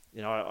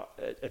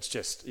 it's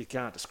just, you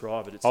can't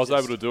describe it. I was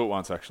able to do it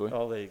once, actually.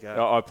 Oh, there you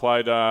go. I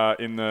played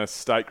in the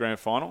state grand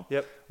final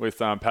with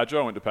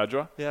Padua. I went to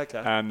Padua. Yeah,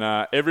 okay. And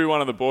every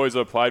one of the boys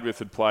I played with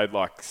had played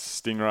like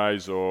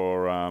Stingrays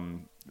or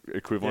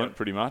equivalent,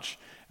 pretty much.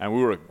 And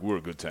we were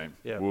a good team.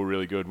 Yeah. We were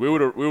really good. We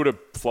would have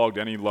flogged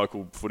any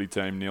local footy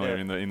team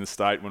nearly in the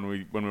state when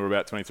we were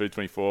about 23,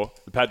 24.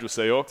 The Padua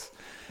Seahawks.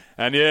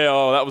 And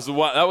that was the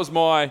one. That was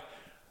my.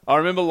 I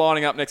remember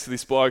lining up next to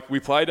this bloke.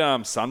 We played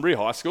Sunbury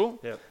High School.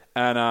 Yep.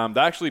 And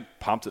they actually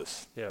pumped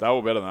us. Yep. They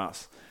were better than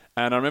us.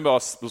 And I remember I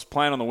was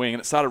playing on the wing,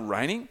 and it started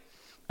raining.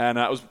 And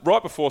it was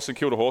right before St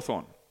Kilda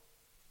Hawthorn.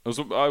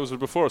 I was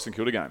before a St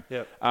Kilda game.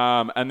 Yep.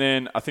 And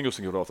then I think it was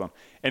St Kilda Hawthorn.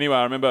 Anyway,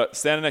 I remember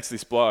standing next to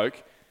this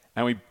bloke.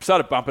 And we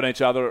started bumping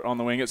each other on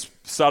the wing. It's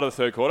started the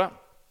third quarter.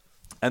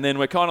 And then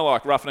we're kind of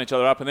like roughing each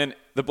other up. And then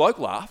the bloke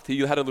laughed. He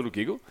had a little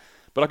giggle.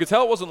 But I could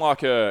tell it wasn't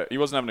like he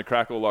wasn't having a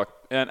crackle. Like,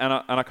 and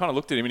I kind of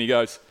looked at him and he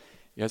goes,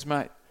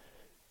 mate,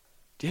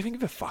 do you ever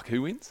give a fuck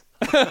who wins?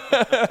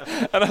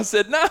 And I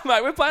said, no,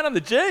 mate, we're playing on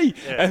the G.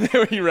 Yeah. And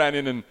then he ran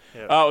in and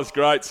it was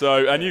great.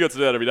 So, and you got to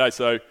do that every day.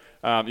 So,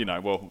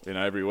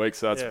 every week.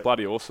 So it's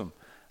bloody awesome.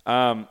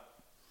 One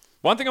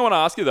thing I want to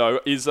ask you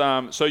though is,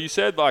 so you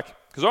said like,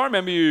 because I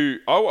remember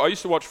I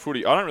used to watch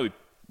footy. I don't really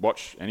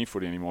watch any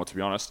footy anymore, to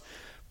be honest.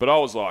 But I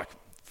was like,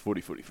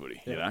 footy,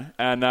 you know.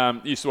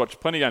 And used to watch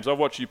plenty of games. I've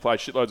watched you play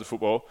shitloads of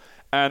football.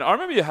 And I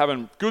remember you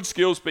having good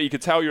skills, but you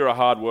could tell you're a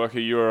hard worker.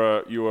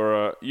 You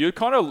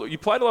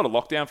played a lot of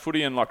lockdown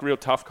footy and like real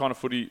tough kind of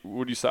footy,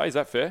 would you say? Is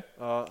that fair?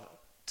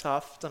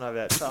 Tough. Don't know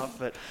about tough.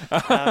 But,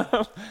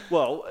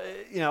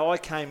 I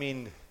came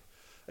in...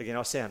 Again,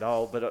 I sound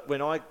old, but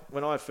when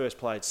I first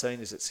played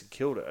seniors at St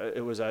Kilda,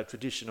 it was a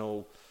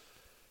traditional...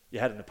 You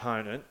had an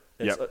opponent.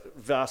 It's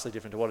vastly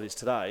different to what it is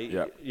today.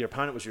 Yep. Your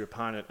opponent was your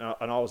opponent,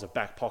 and I was a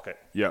back pocket.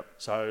 Yep.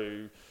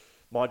 So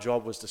my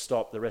job was to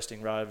stop the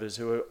resting Rovers,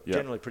 who were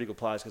generally pretty good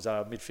players because they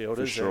were midfielders.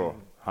 For sure,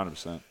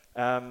 100%.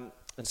 And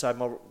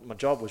so my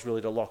job was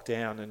really to lock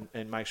down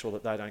and make sure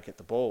that they don't get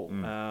the ball.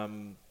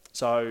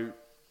 So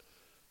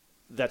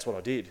that's what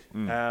I did.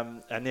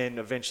 And then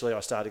eventually I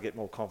started to get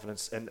more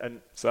confidence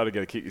and started to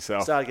get a kick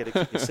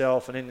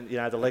yourself. And then,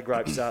 the leg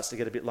rope starts to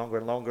get a bit longer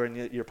and longer,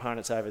 and your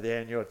opponent's over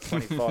there and you're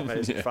 25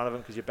 metres in front of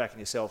them because you're backing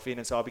yourself in.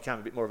 And so I became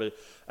a bit more of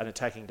an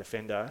attacking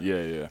defender.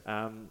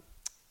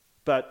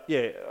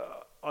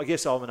 I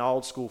guess I'm an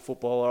old school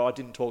footballer. I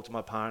didn't talk to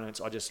my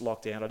opponents. I just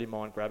locked down. I didn't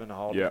mind grabbing the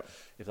hold.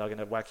 If they're going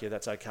to whack you,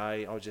 that's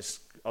okay. I was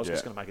just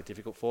going to make it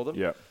difficult for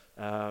them.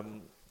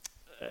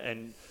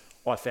 And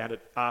I found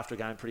it after a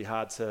game pretty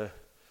hard to.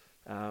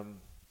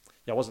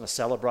 I wasn't a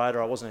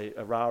celebrator. I wasn't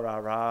a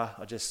rah.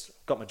 I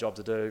just got my job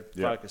to do,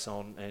 focus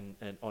on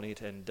and on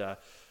it, and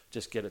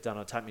just get it done.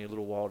 It'd take me a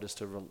little while just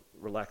to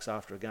relax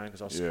after a game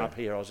because I was up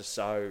here. I was just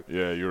so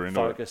you were into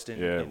focused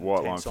it.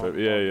 white line.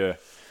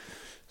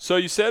 So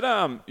you said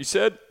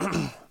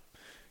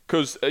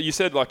because you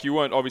said like you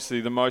weren't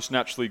obviously the most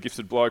naturally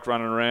gifted bloke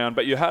running around,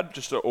 but you had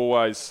just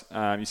always.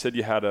 You said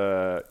you had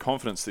a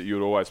confidence that you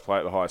would always play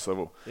at the highest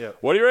level. Yeah.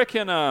 What do you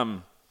reckon?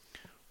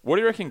 What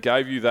do you reckon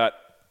gave you that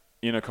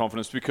inner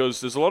confidence?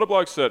 Because there's a lot of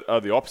blokes that are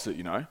the opposite.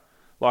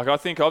 Like I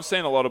think I've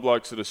seen a lot of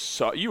blokes that are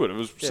so. You would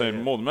have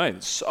seen more than me.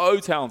 So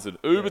talented,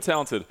 uber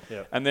talented,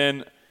 and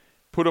then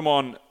put them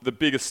on the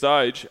biggest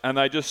stage, and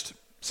they just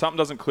something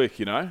doesn't click.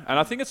 And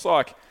I think it's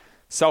like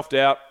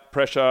self-doubt,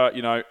 pressure.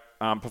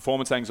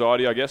 Performance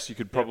anxiety, I guess you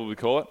could probably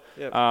call it.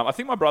 Yep. I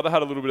think my brother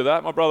had a little bit of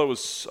that. My brother was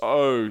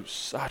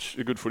such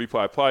a good footy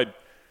player. Played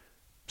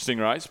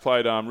Stingrays,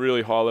 played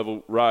really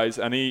high-level Rays,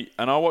 and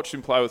I watched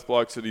him play with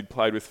blokes that he'd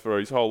played with for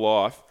his whole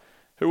life,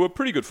 who were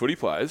pretty good footy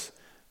players.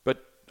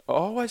 But I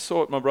always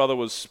thought my brother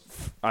was.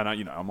 I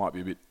know, I might be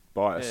a bit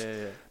biased,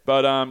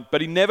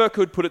 but he never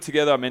could put it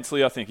together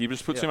mentally. I think he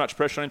just put too much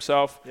pressure on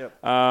himself.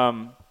 Yep.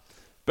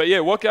 But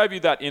yeah, what gave you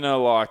that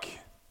inner I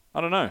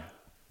don't know,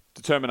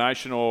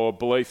 determination or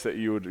belief that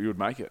you would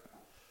make it?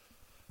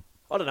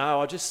 I don't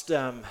know. I just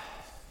I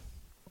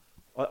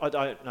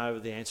don't know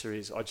what the answer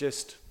is. I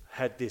just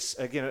had this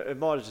again. It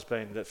might have just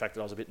been the fact that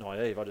I was a bit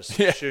naive. I just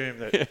assumed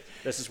that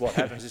this is what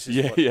happens. This is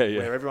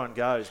where everyone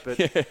goes. But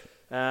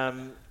my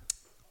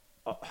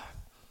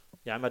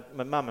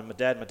mum and my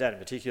dad in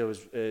particular was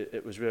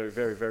very,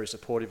 very, very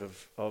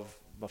supportive of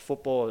my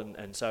football,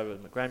 and so were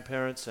my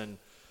grandparents. And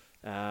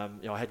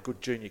I had good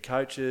junior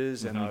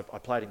coaches, and I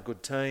played in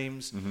good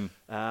teams, and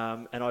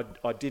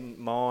I didn't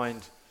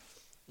mind.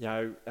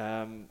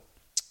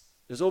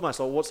 It was almost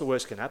like, what's the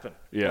worst can happen?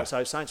 Yeah.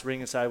 So Saints ring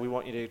and say, we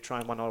want you to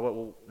train one night.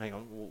 Well, hang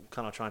on,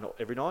 can I train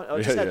every night?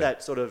 I just had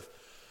that sort of...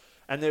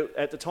 And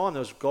at the time, there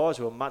was guys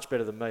who were much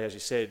better than me, as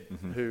you said,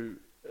 who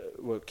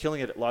were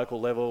killing it at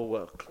local level,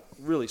 were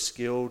really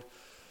skilled.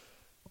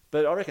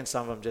 But I reckon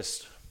some of them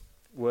just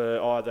were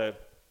either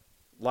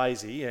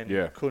lazy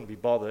and couldn't be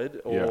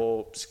bothered,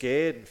 or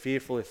scared and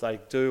fearful if they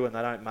do and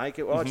they don't make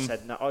it. Well, I just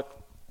had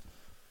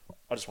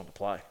I just wanted to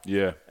play.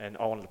 Yeah. And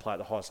I wanted to play at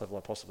the highest level I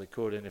possibly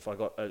could. And if I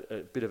got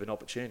a bit of an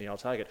opportunity, I'll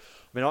take it.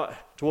 I mean,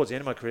 towards the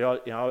end of my career,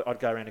 I'd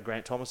go around to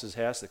Grant Thomas's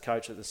house, the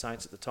coach at the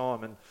Saints at the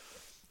time, and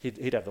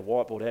he'd have the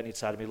whiteboard out and he'd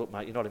say to me, look,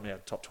 mate, you're not even out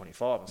of the top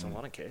 25. And so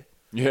I don't care.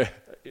 Yeah.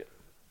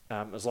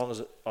 As long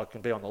as I can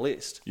be on the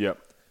list. Yep.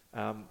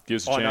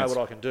 Gives a I chance. know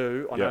what I can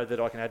do. I know that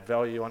I can add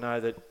value. I know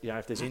that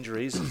if there's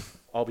injuries,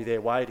 I'll be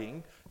there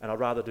waiting. And I'd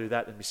rather do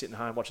that than be sitting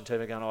home watching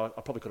TV going,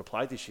 I probably could have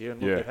played this year. And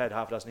look, they've had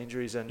half a dozen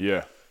injuries. And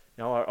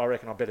I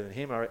reckon I'm better than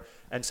him.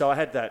 And so I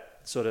had that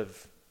sort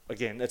of,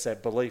 again, that's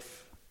that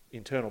belief,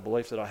 internal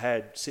belief that I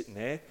had sitting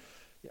there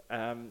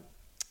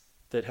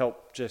that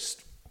helped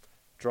just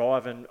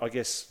drive and, I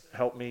guess,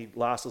 help me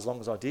last as long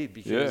as I did.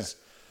 Because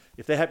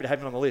if they're happy to have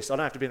me on the list, I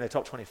don't have to be in their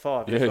top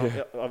 25.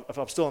 If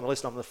I'm still on the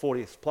list and I'm the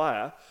 40th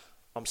player,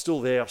 I'm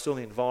still there, I'm still in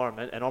the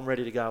environment, and I'm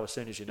ready to go as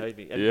soon as you need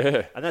me.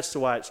 And that's the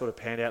way it sort of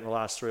panned out in the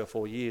last 3 or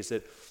 4 years,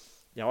 that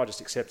I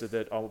just accepted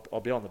that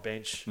I'll be on the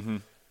bench,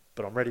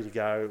 but I'm ready to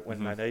go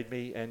when they need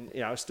me. And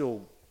I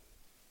still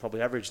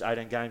probably averaged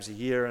 18 games a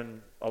year,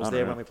 and I was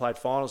there when we played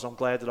finals. I'm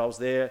glad that I was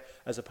there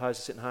as opposed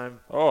to sitting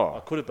home.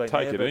 I could have been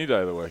take there, it any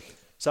day of the week.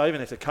 So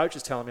even if the coach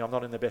is telling me I'm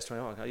not in the best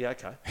 25, I go, yeah,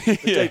 okay.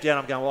 But deep down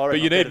I'm going, well, I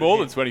reckon but you need more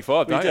than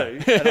 25, don't you? We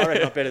do, and I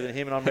reckon I'm better than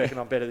him, and I reckon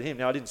I'm better than him.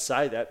 Now, I didn't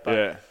say that,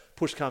 but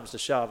push comes to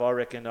shove, I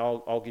reckon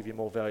I'll give you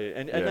more value.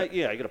 And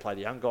you got to play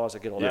the young guys, I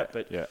get all that.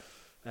 But, it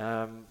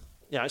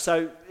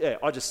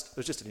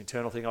was just an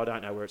internal thing. I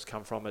don't know where it's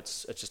come from.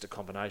 It's just a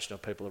combination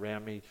of people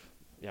around me,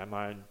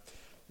 my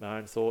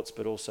own thoughts,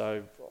 but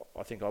also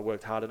I think I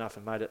worked hard enough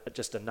and made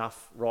just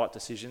enough right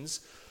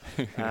decisions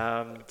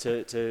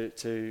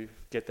to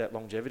get that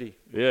longevity.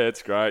 Yeah,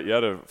 it's great. You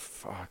had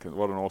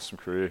what an awesome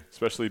career,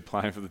 especially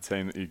playing for the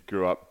team that you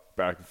grew up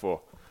barracking for.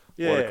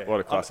 Yeah,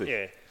 what a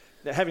classic.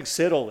 Now, having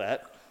said all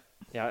that,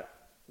 the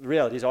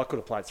reality is I could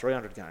have played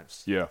 300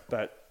 games. Yeah.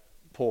 But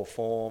poor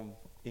form,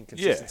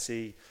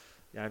 inconsistency,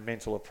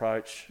 mental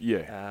approach.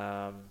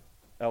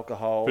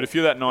 Alcohol. But if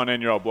you're that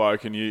 19-year-old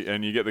bloke and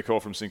you get the call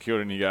from St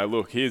Kilda and you go,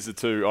 look, here's the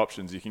two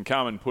options. You can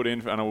come and put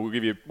in, and we'll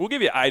give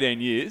you 18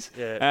 years,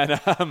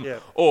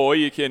 or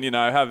you can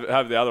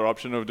have the other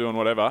option of doing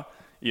whatever.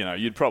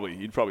 You'd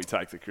probably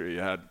take the career you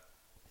had.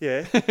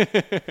 Yeah.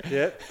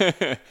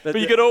 But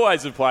you could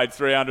always have played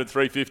 300,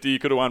 350. You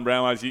could have won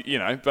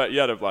Brownlows. But you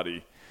had a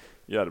bloody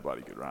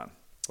good run.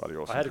 Bloody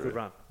awesome. I had career. a good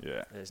run.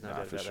 Yeah, there's no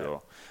doubt for about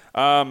sure.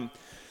 that.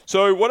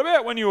 So what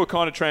about when you were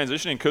kind of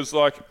transitioning? Because,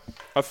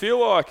 I feel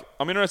like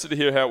I'm interested to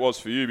hear how it was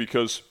for you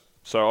because,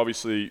 so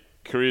obviously,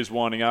 career's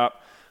winding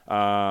up,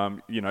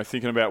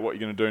 thinking about what you're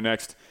going to do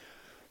next.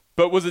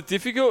 But was it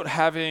difficult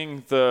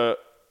having the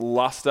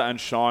luster and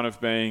shine of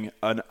being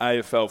an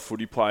AFL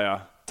footy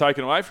player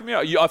taken away from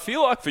you? I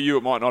feel like for you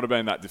it might not have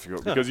been that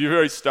difficult because you're a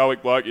very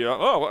stoic bloke. You're like,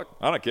 oh, well,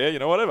 I don't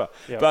care, whatever.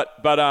 Yep.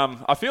 But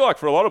I feel like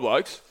for a lot of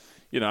blokes,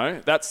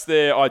 that's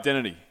their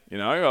identity. A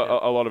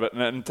lot of it,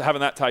 and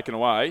having that taken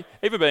away,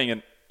 even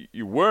being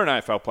you were an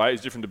AFL player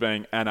is different to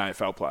being an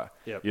AFL player.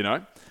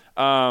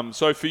 Yep.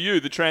 So for you,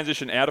 the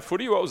transition out of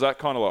footy, what was that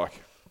kind of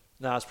like?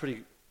 No, it's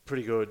pretty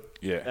good.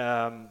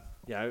 Yeah.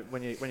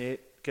 When you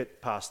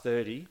get past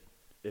 30,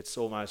 it's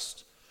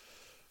almost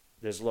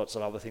there's lots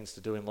of other things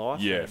to do in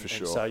life. Yeah, for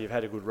sure. And so you've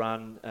had a good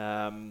run.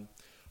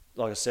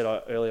 Like I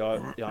said earlier,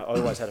 I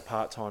always had a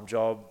part-time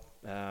job.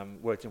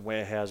 Worked in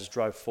warehouses,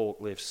 drove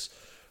forklifts.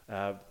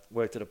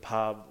 Worked at a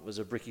pub, was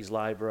a brickies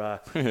labourer,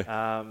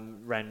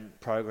 ran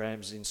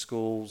programs in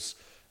schools.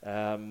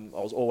 I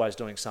was always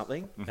doing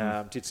something.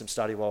 Did some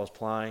study while I was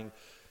playing.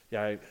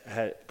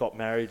 Got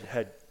married,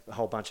 had a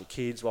whole bunch of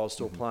kids while I was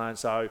still playing.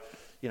 So,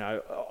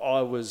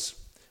 it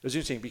was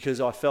interesting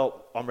because I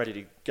felt I'm ready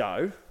to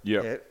go.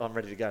 Yep. Yeah, I'm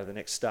ready to go to the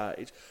next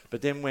stage.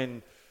 But then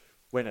when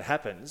it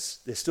happens,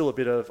 there's still a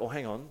bit of,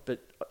 hang on, but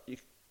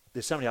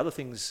there's so many other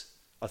things.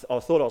 I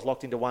thought I was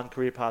locked into one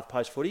career path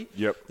post-footy.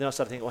 Yep. Then I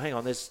started thinking, hang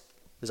on, there's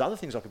other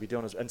things I could be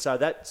doing. And so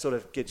that sort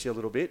of gets you a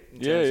little bit in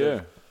terms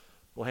of,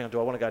 hang on,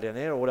 do I want to go down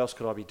there or what else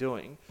could I be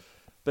doing?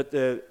 But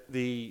the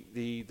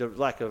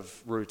lack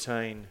of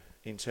routine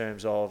in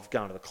terms of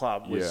going to the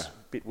club was a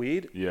bit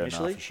weird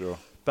initially. No, for sure.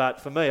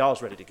 But for me, I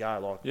was ready to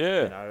go.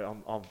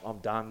 I'm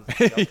done.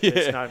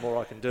 There's no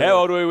more I can do. How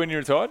old were you when you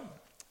retired?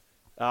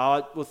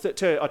 I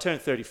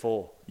turned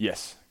 34.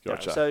 Yes,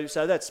 gotcha.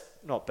 So that's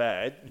not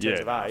bad in terms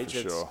of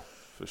age.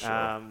 For sure.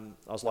 I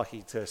was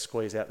lucky to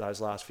squeeze out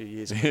those last few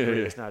years.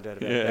 There's no doubt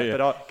about that. Yeah.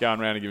 But going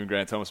around and giving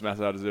Grant Thomas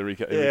massages every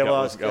couple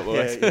of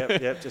weeks.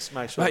 Just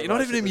make sure. Mate, you're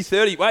not even in your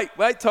 30.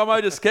 Wait,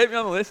 Tomo, just keep me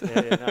on the list.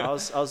 I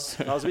was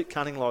a bit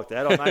cunning like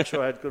that. I made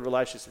sure I had good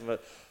relationships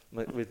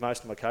with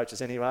most of my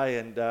coaches anyway,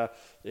 and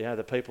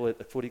the people at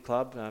the footy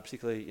club,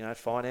 particularly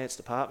finance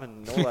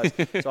department and all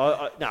those.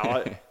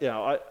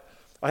 So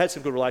I had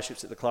some good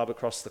relationships at the club,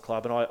 across the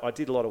club, and I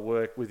did a lot of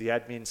work with the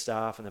admin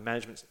staff and the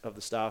management of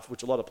the staff,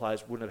 which a lot of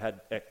players wouldn't have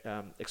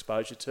had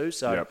exposure to.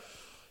 So,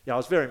 I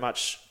was very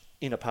much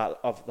in a part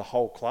of the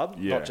whole club,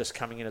 not just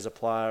coming in as a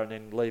player and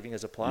then leaving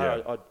as a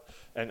player.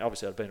 And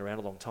obviously I'd been around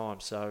a long time,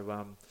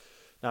 so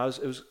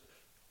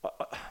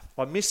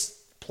I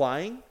miss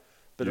playing.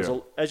 But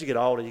as you get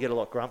older, you get a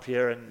lot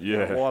grumpier, and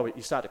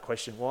you start to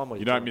question why am I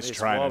doing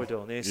this? Why are we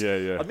doing this?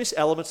 I miss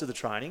elements of the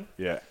training.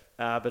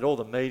 But all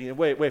the meeting,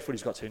 where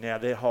footy's got to now,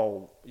 their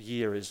whole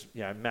year is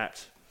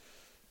mapped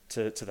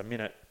to the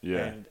minute.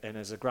 And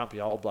as a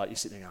grumpy old bloke, you're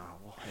sitting there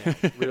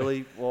going,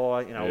 really?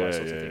 Why? All those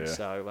sorts of things.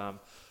 So,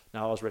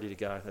 I was ready to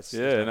go.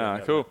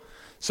 Cool.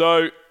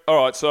 So,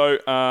 all right. So,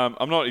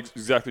 I'm not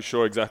exactly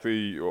sure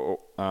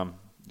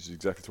this is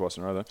exactly twice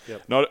in a row though.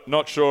 Yep.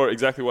 Not sure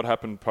exactly what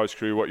happened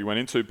post-career, what you went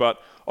into, but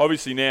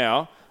obviously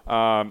now,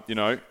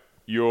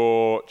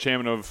 you're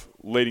chairman of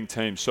leading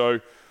teams. So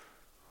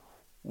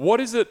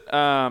what is it,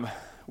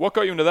 what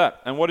got you into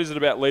that? And what is it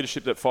about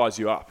leadership that fires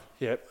you up?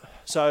 Yep.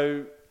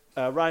 So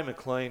Ray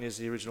McLean is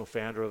the original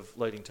founder of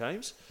Leading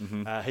Teams.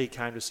 He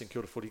came to St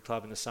Kilda Footy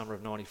Club in the summer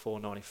of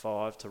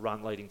 94-95 to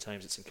run Leading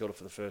Teams at St Kilda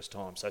for the first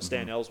time. So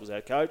Stan Ells was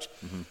our coach,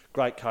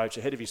 great coach,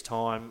 ahead of his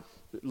time.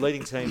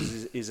 Leading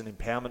Teams is an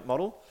empowerment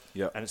model,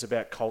 and it's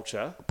about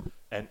culture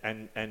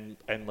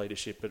and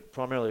leadership, but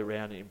primarily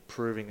around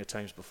improving a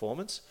team's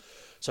performance.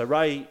 So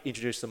Ray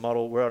introduced the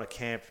model. We're on a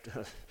camp.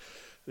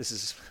 This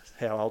is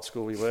how old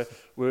school we were.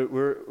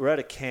 We're at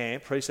a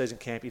camp, pre-season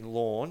camp in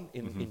Lorne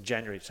in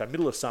January. So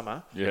middle of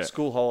summer,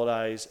 school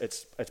holidays,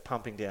 it's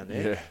pumping down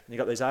there. And you've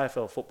got these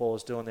AFL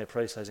footballers doing their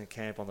pre-season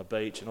camp on the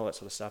beach and all that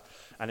sort of stuff.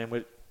 And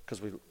then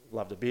because we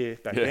loved a beer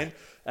back then,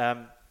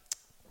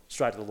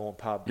 straight to the Lorne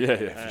pub.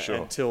 For sure.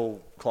 Until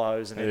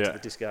close and then to the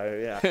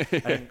disco.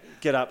 And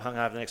get up,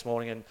 hungover the next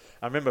morning. And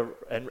I remember,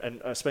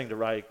 and speaking to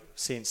Ray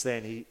since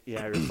then, he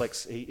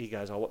reflects, he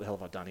goes, what the hell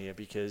have I done here?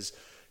 Because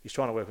he's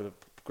trying to work with a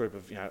group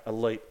of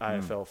elite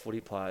AFL footy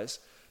players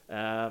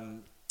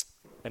and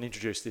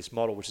introduce this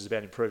model which is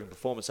about improving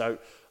performance. So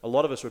a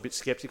lot of us were a bit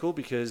sceptical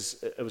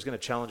because it was going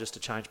to challenge us to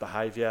change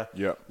behaviour,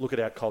 look at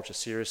our culture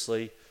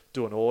seriously,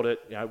 do an audit.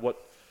 What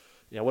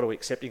are we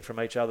accepting from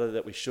each other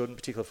that we shouldn't,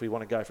 particularly if we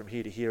want to go from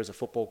here to here as a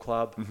football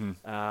club.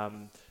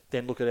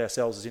 Then look at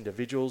ourselves as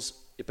individuals,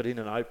 but in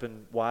an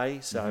open way.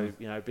 So,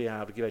 being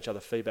able to give each other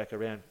feedback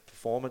around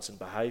performance and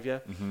behaviour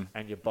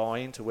and your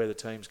buy-in to where the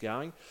team's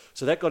going.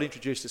 So that got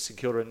introduced to St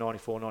Kilda in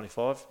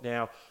 94-95.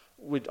 Now,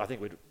 I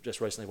think we'd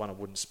just recently won a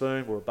wooden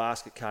spoon. We're a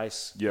basket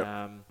case.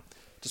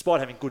 Despite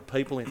having good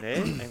people in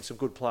there and some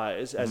good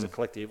players, as a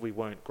collective, we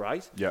weren't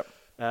great.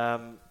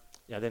 Then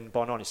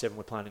by 97,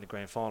 we're playing in the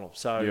grand final.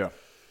 So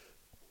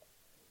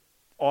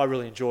I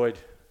really enjoyed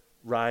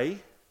Ray's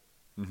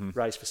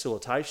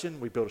facilitation.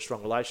 We built a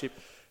strong relationship.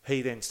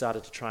 He then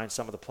started to train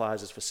some of the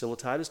players as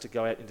facilitators to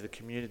go out into the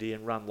community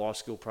and run life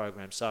skill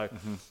programs. So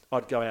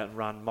I'd go out and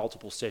run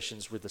multiple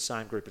sessions with the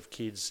same group of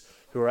kids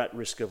who are at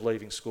risk of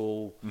leaving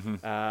school,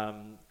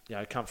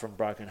 come from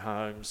broken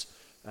homes.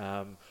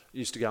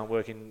 Used to go and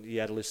work in the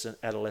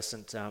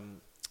adolescent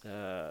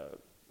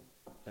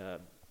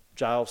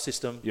jail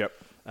system. Yep.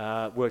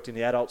 Worked in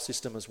the adult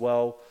system as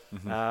well.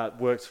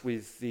 Worked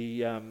with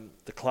the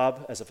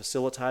club as a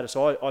facilitator.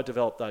 So I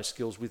developed those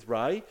skills with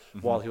Ray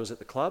while he was at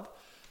the club.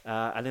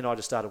 And then I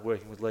just started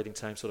working with leading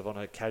teams sort of on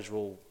a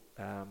casual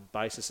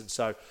basis. And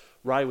so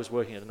Ray was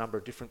working at a number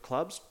of different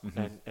clubs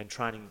and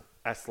training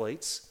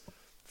athletes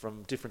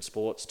from different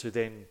sports to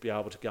then be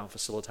able to go and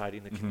facilitate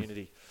in the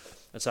community.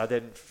 And so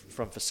then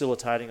from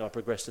facilitating, I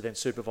progressed to then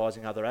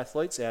supervising other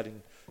athletes out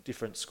in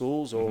different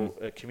schools or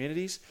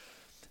communities.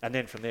 And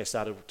then from there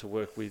started to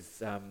work with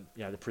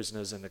the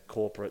prisoners and the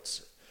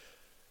corporates.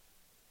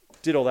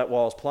 Did all that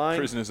while I was playing.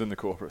 Prisoners and the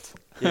corporates.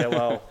 Yeah,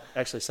 well,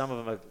 actually some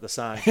of them are the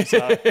same.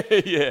 So,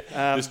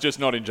 it's just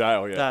not in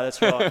jail yet. No,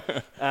 that's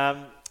right.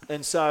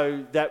 And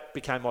so that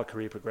became my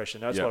career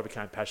progression. That's Yep. what I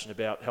became passionate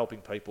about, helping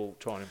people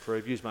try and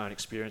improve, use my own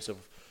experience of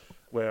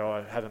where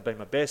I haven't been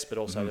my best, but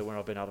also where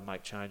I've been able to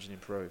make change and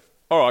improve.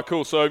 All right,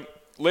 cool. So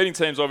leading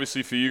teams,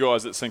 obviously, for you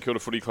guys at St Kilda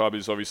Footy Club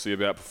is obviously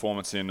about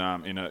performance in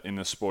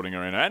the sporting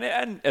arena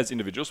and as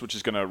individuals, which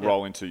is going to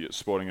roll into your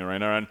sporting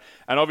arena.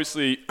 And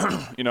obviously,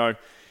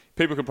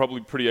 people can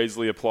probably pretty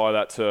easily apply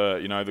that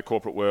to, the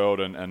corporate world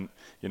and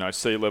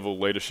C-level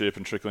leadership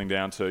and trickling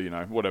down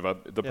to, whatever,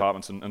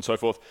 departments and so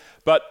forth.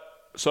 But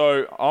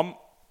so I'm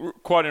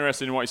quite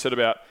interested in what you said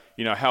about,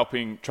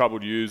 helping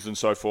troubled youths and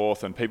so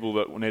forth and people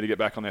that need to get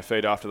back on their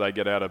feet after they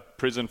get out of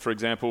prison, for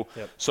example.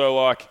 Yep.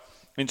 So,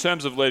 in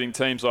terms of leading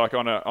teams,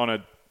 on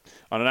an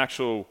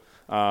actual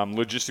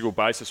logistical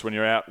basis, when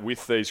you're out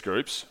with these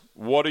groups,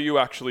 what are you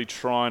actually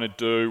trying to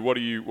do? What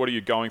are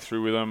you going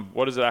through with them?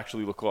 What does it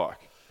actually look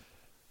like?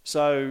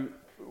 So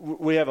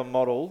we have a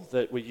model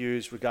that we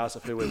use regardless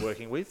of who we're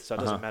working with. So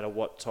it doesn't matter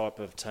what type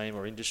of team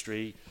or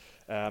industry.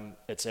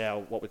 It's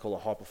what we call a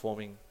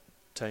high-performing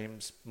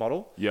teams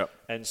model. Yep.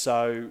 And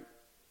so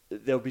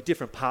there'll be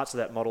different parts of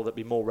that model that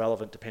be more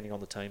relevant depending on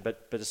the team.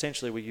 But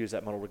essentially we use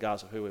that model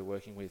regardless of who we're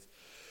working with.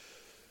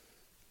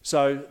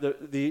 So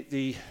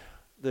the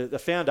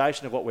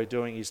foundation of what we're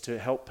doing is to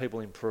help people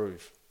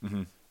improve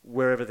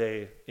wherever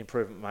their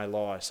improvement may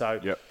lie.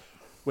 So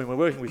when we're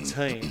working with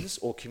teams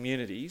or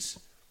communities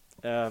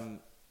and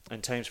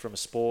teams from a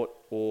sport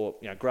or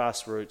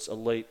grassroots,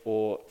 elite,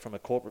 or from a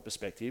corporate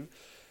perspective,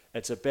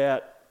 it's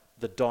about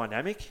the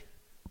dynamic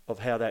of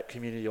how that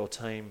community or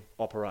team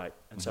operate.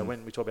 And so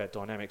when we talk about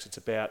dynamics, it's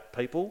about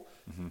people,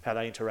 how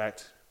they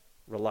interact,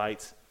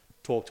 relate,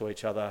 talk to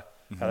each other,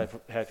 how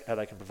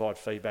they can provide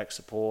feedback,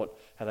 support,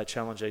 how they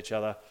challenge each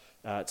other.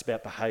 It's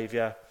about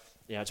behaviour,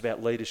 it's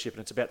about leadership,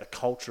 and it's about the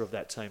culture of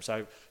that team.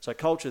 So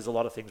culture is a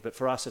lot of things, but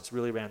for us, it's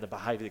really around the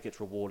behaviour that gets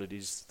rewarded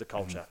is the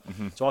culture.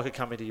 So I could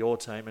come into your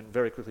team and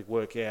very quickly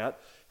work out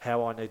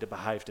how I need to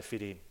behave to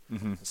fit in.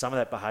 And some of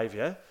that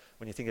behaviour,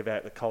 when you think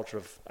about the culture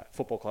of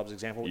football clubs,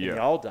 example, in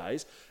the old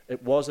days,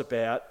 it was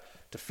about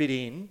to fit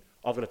in.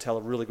 I've got to tell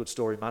a really good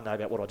story Monday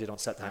about what I did on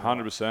Saturday night.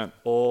 100%.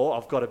 Or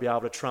I've got to be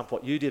able to trump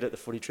what you did at the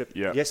footy trip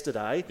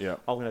yesterday.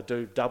 I'm going to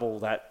do double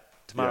that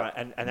tomorrow.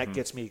 And that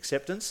gets me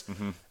acceptance.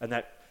 And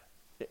that,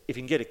 if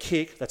you can get a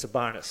kick, that's a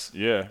bonus.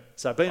 Yeah.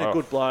 So being a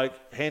good bloke,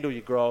 handle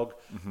your grog,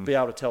 be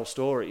able to tell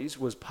stories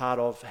was part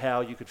of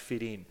how you could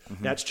fit in.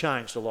 Now, it's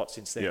changed a lot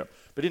since then.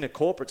 But in a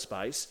corporate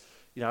space,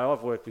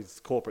 I've worked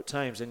with corporate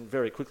teams, and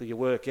very quickly you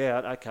work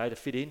out, okay, to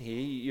fit in here,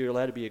 you're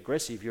allowed to be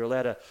aggressive. You're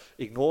allowed to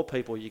ignore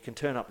people. You can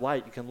turn up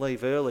late. You can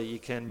leave early. You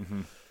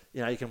can,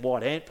 you can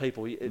white ant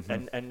people,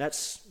 and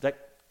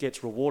that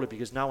gets rewarded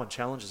because no one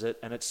challenges it,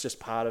 and it's just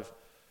part of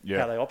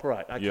how they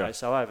operate. Okay,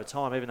 so over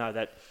time, even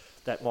though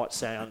that might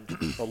sound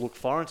or look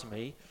foreign to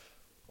me,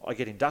 I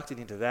get inducted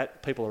into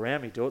that. People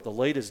around me do it. The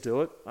leaders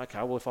do it. Okay,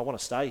 well, if I want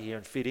to stay here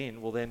and fit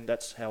in, well, then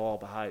that's how I'll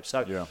behave.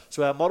 So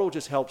our model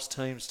just helps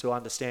teams to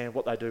understand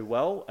what they do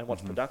well and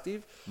what's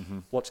productive,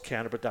 what's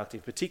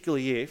counterproductive,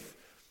 particularly if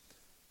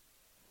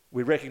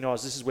we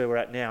recognise this is where we're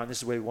at now and this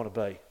is where we want to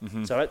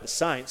be. So at the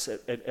Saints,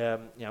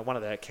 at one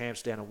of our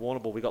camps down in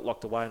Warrnambool, we got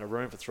locked away in a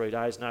room for 3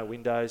 days, no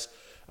windows,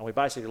 and we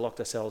basically locked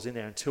ourselves in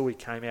there until we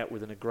came out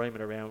with an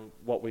agreement around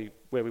where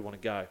we want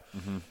to go.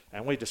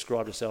 And we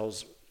described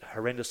ourselves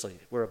horrendously.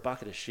 We're a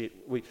bucket of shit.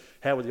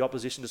 How would the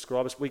opposition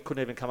describe us? We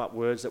couldn't even come up with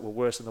words that were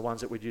worse than the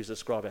ones that we'd use to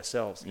describe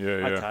ourselves.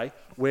 Okay,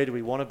 where do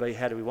we want to be?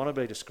 How do we want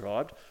to be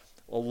described?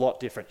 A lot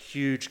different.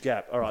 Huge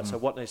gap. All right, so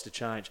what needs to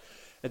change?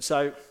 And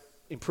so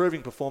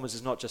improving performance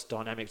is not just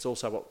dynamic, it's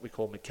also what we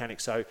call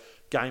mechanics. So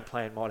game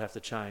plan might have to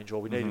change,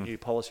 or we need a new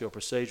policy or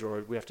procedure,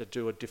 or we have to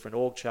do a different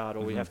org chart,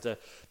 or we have to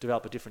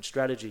develop a different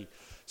strategy.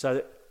 So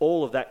that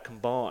all of that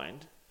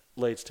combined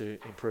leads to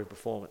improved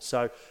performance.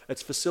 So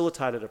it's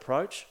facilitated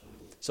approach.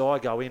 So I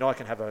go in, I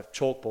can have a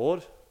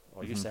chalkboard.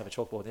 I used to have a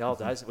chalkboard in the old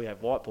days. We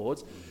have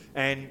whiteboards.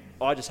 And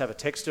I just have a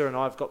texter and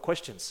I've got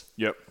questions.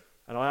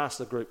 And I ask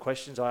the group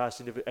questions,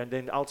 and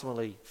then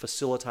ultimately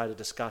facilitate a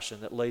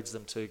discussion that leads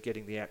them to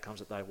getting the outcomes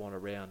that they want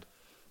around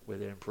where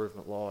their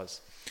improvement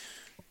lies.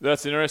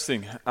 That's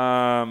interesting.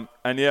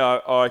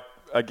 I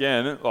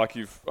again,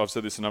 I've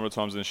said this a number of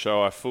times in the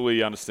show, I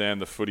fully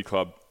understand the footy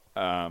club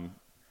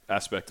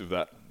aspect of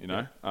that.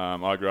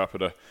 I grew up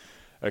at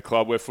a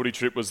club where footy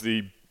trip was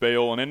the be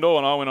all and end all,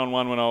 and I went on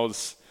one when I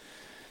was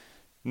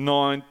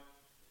 19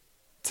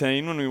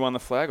 when we won the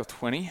flag, or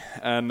 20,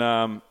 and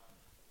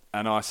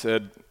I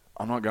said,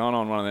 I'm not going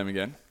on one of them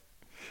again.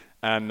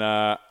 And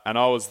I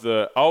was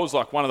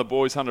like one of the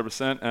boys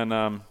 100%,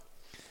 and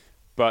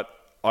but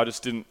I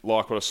just didn't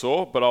like what I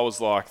saw. But I was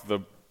like the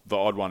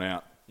odd one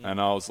out, and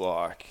I was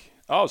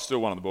still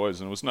one of the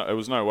boys, and it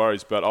was no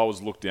worries. But I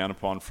was looked down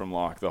upon from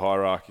like the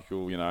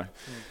hierarchical,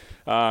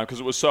 because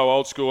it was so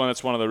old school, and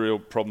that's one of the real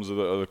problems of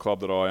the club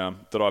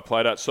that I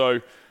played at.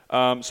 So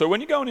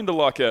when you're going into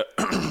like when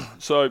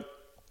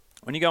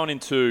you're going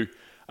into,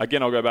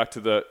 again, I'll go back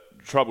to the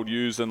troubled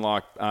youths and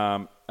like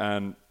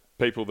and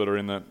people that are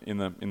in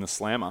the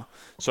slammer.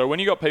 So when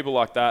you got people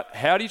like that,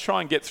 how do you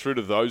try and get through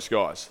to those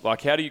guys?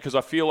 Like, because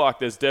I feel like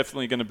there's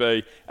definitely going to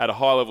be at a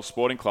high level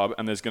sporting club,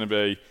 and there's going to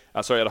be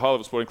at a high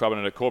level sporting club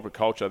and at a corporate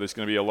culture, there's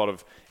going to be a lot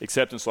of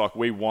acceptance. Like,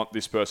 we want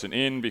this person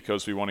in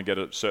because we want to get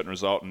a certain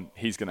result, and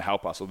he's going to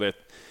help us, or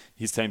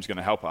his team's going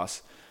to help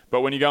us.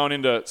 But when you're going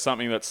into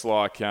something that's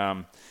like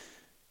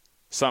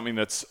something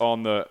that's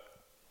on the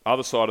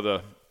other side of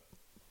the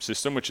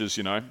system, which is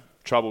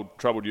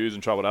troubled youths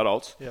and troubled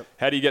adults. Yep.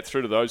 How do you get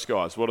through to those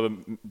guys? What are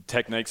the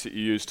techniques that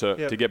you use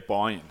to get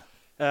buy-in?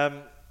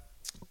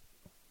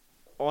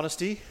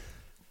 Honesty,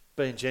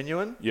 being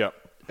genuine, Yep.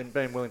 and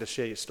being willing to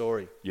share your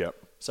story. Yep.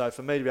 So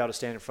for me to be able to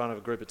stand in front of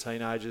a group of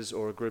teenagers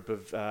or a group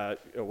of,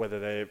 or whether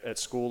they're at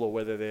school or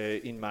whether they're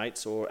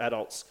inmates or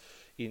adults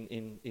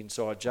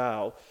inside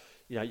jail,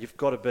 you've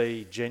got to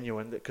be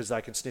genuine, because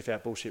they can sniff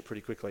out bullshit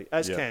pretty quickly,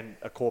 as can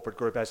a corporate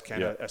group, as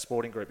can a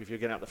sporting group. If you're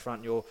getting up the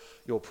front and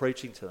you're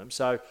preaching to them.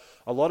 So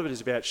a lot of it is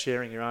about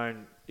sharing your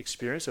own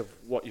experience of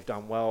what you've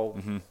done well,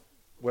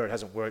 where it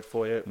hasn't worked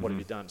for you, what have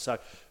you done. So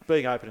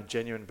being open and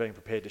genuine, being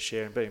prepared to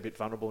share, and being a bit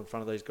vulnerable in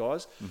front of these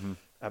guys.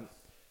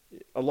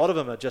 A lot of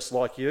them are just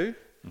like you.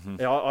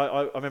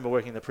 I remember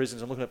working in the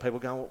prisons and looking at people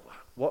going, well,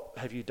 what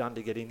have you done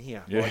to get in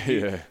here?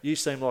 You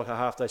seem like a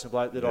half-decent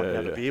bloke that I can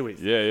have a beer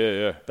with.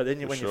 Yeah. But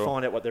then when you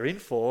find out what they're in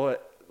for,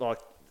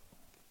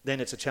 then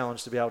it's a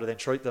challenge to be able to then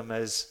treat them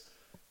as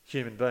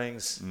human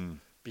beings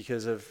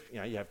because of,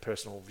 you have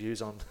personal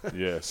views on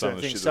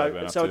certain things.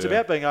 So it's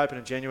about being open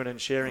and genuine and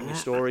sharing your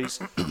stories.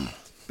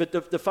 But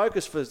the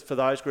focus for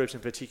those groups in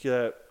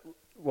particular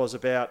was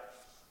about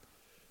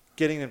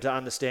getting them to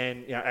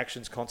understand,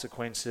 actions,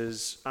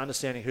 consequences,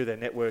 understanding who their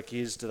network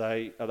is.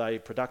 Are they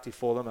productive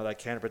for them? Are they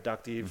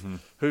counterproductive?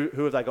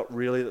 Who have they got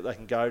really that they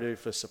can go to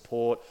for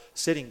support?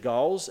 Setting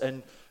goals.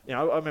 And,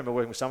 I remember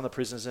working with some of the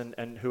prisoners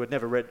and who had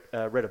never read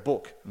a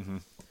book.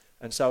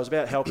 And so it was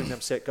about helping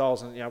them set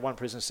goals. And, one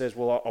prisoner says,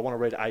 well, I want to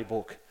read a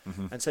book.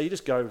 And so you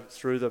just go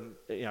through them,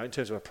 in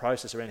terms of a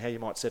process around how you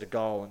might set a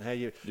goal and how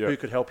who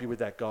could help you with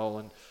that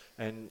goal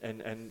and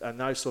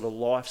those sort of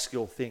life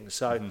skill things.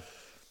 So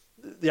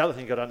the other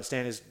thing you've got to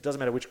understand is it doesn't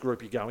matter which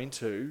group you go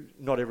into,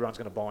 not everyone's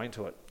going to buy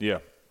into it. Yeah.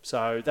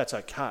 So that's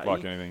okay.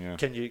 Like anything,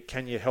 yeah.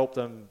 Can you help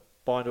them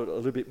buy into it a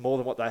little bit more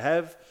than what they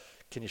have?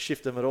 Can you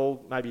shift them at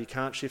all? Maybe you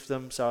can't shift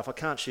them. So if I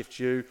can't shift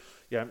you,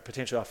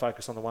 potentially I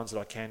focus on the ones that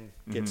I can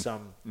get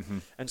some.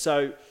 And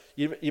so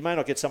you may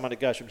not get someone that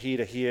goes from here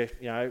to here,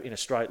 in a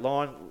straight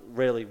line.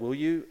 Rarely will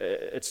you.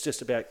 It's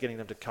just about getting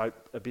them to cope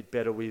a bit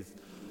better with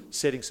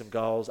setting some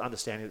goals,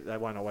 understanding that they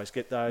won't always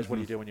get those. What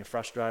do you do when you're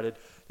frustrated?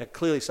 Now,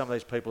 clearly some of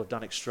these people have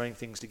done extreme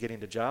things to get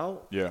into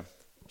jail. Yeah.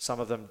 Some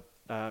of them,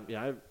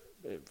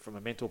 from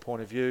a mental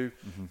point of view,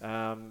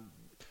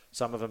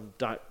 some of them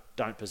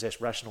don't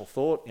possess rational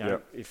thought.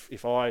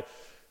 If I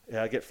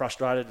get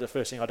frustrated, the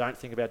first thing I don't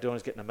think about doing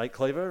is getting a meat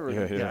cleaver.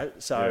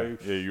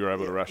 You're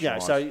able to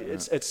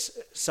rationalise. It's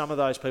some of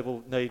those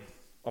people need.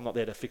 I'm not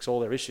there to fix all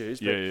their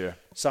issues, but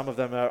some of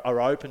them are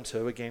open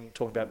to, again,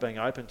 talking about being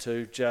open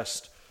to,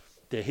 just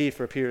they're here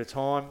for a period of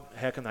time.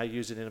 How can they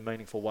use it in a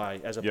meaningful way?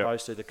 As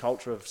opposed to the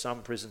culture of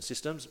some prison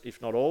systems, if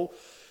not all,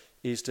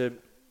 is to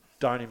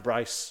don't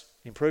embrace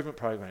improvement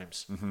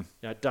programs.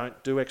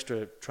 Don't do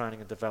extra training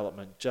and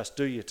development. Just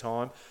do your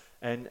time.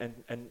 And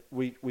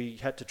we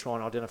had to try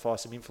and identify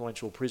some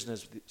influential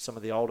prisoners, some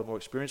of the older, more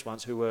experienced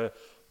ones, who were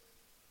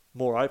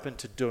more open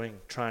to doing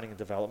training and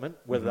development,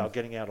 whether they were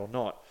getting out or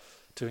not,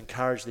 to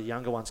encourage the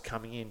younger ones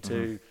coming in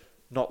to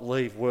not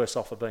leave worse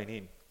off for being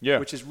in,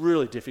 which is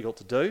really difficult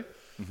to do.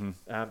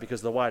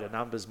 Because the weight of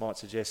numbers might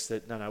suggest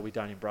that, no, we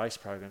don't embrace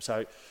programs.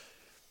 So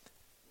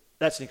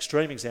that's an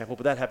extreme example,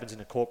 but that happens in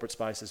a corporate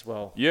space as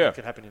well. Yeah. It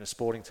can happen in a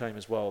sporting team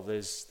as well.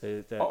 There's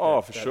that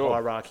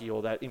hierarchy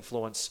or that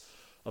influence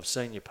of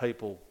senior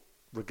people,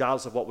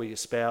 regardless of what we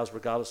espouse,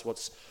 regardless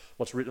of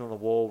what's written on the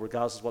wall,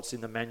 regardless of what's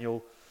in the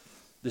manual.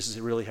 This is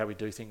really how we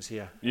do things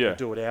here. Yeah. We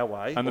do it our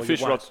way. And the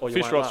fish rots from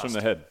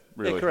the head,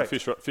 really. Yeah, correct.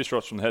 Fish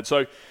rots from the head.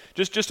 So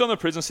just on the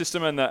prison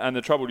system and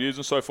the troubled youths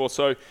and so forth.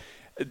 So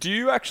do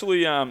you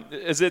actually,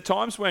 is there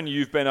times when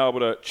you've been able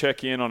to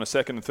check in on a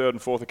second and third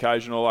and fourth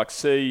occasion, or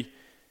see,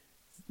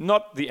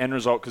 not the end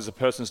result, because the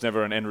person's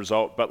never an end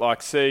result,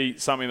 but see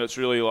something that's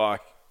really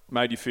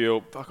made you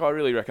feel, fuck, I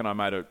really reckon I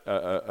made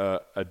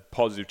a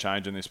positive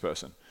change in this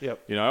person.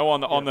 Yep.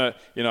 On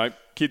the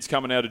kids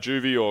coming out of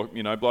juvie,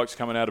 or blokes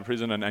coming out of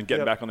prison and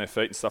getting back on their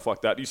feet and stuff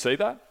like that. Do you see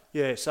that?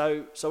 Yeah.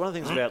 So one of the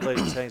things about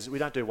leading teams is we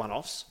don't do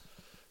one-offs.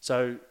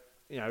 So,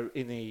 you know,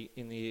 in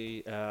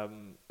the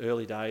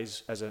early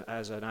days as an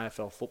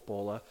AFL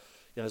footballer,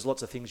 you know, there's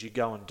lots of things you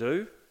go and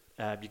do.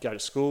 You go to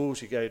schools,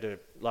 you go to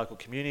local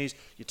communities,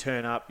 you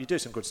turn up, you do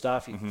some good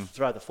stuff, you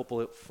throw the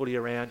footy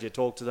around, you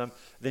talk to them,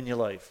 then you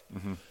leave.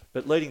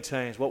 But leading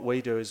teams, what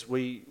we do is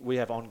we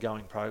have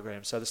ongoing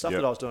programs. So the stuff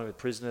that I was doing with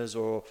prisoners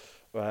or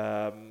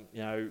at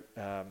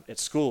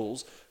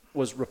schools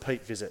was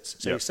repeat visits.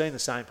 So you're seeing the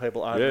same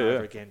people over and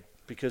over again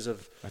because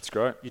of that's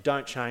great. You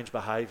don't change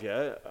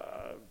behaviour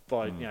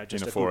by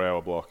just in a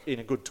 4-hour block. In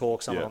a good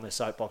talk, someone on their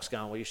soapbox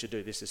going, well, you should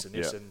do this and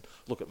this, and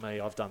look at me,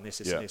 I've done this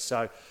and this.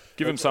 So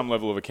give them some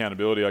level of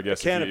accountability, I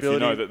guess. If you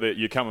know that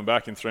you're coming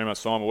back in 3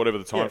 months' time or whatever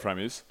the time frame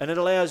is, and it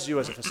allows you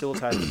as a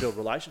facilitator to build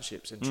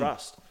relationships and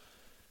trust,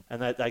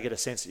 and they get a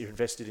sense that you're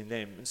invested in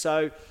them. And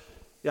so,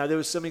 there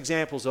was some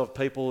examples of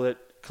people that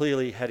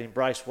clearly had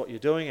embraced what you're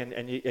doing,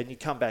 and you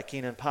come back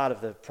in, and part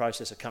of the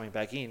process of coming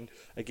back in,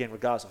 again,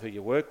 regardless of who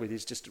you work with,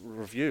 is just to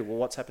review, well,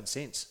 what's happened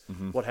since?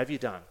 What have you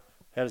done?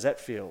 How does that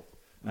feel?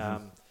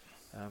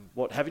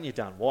 What haven't you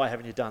done? Why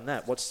haven't you done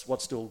that? What's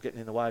still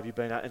getting in the way of you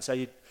being... And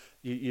so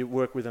you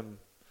work with them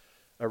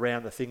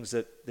around the things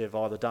that they've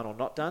either done or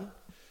not done,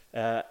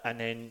 and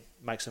then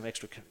make some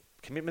extra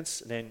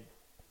commitments, and then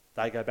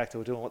they go back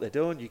to doing what they're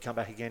doing. You come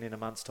back again in a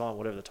month's time,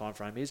 whatever the time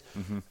frame is,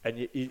 and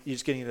you're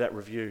just getting into that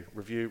review,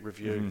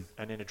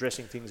 and then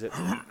addressing things that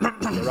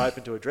you're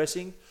open to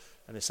addressing,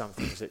 and there's some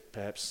things that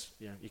perhaps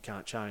you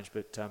can't change.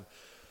 But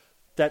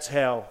that's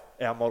how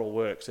our model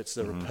works. It's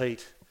the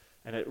repeat,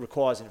 and it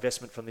requires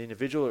investment from the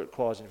individual, it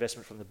requires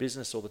investment from the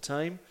business or the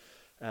team,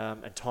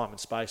 and time and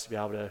space to be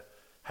able to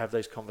have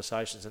these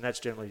conversations. And that's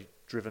generally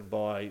driven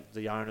by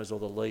the owners or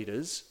the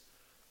leaders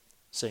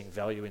seeing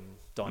value in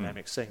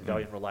dynamics, seeing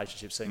value in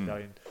relationships, seeing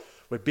value in...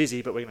 We're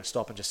busy, but we're going to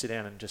stop and just sit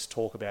down and just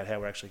talk about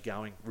how we're actually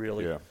going,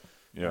 really.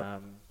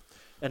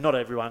 And not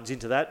everyone's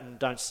into that and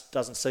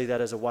doesn't see that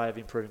as a way of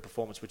improving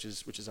performance, which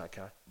is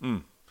okay.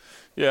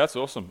 Yeah, that's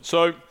awesome.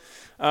 So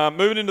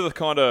moving into the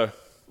kind of...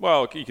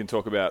 Well, you can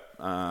talk about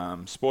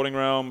sporting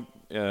realm,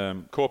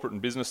 corporate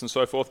and business and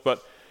so forth,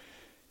 but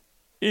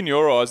in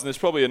your eyes, and there's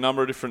probably a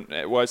number of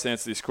different ways to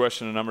answer this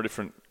question, a number of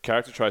different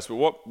character traits, but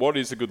what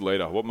is a good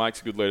leader? What makes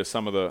a good leader?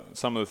 Some of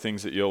the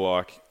things that you're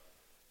like,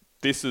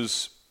 this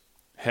is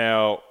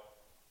how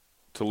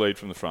to lead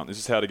from the front. This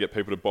is how to get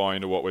people to buy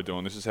into what we're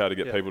doing. This is how to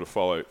get people to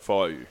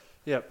follow you.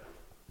 Yep.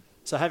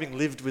 So having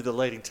lived with the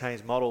leading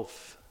teams model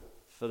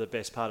for the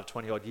best part of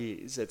 20-odd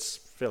years, it's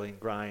fairly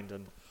ingrained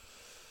and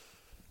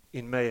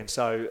in me, and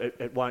so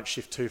it won't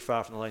shift too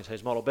far from the leading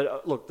teams model.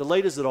 But look, the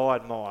leaders that I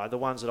admire, the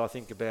ones that I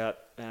think about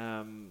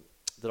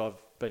that I've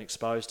been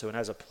exposed to, and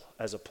as a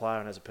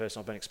player and as a person,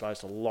 I've been exposed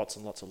to lots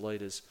and lots of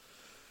leaders.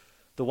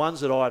 The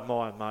ones that I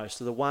admire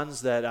most are the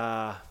ones that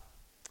are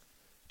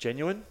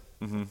genuine.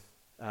 They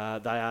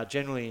are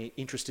genuinely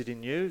interested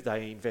in you.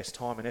 They invest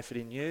time and effort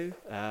in you.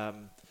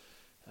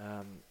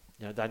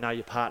 They know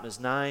your partner's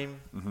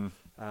name.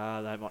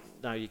 They might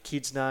know your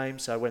kid's name,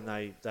 so when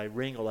they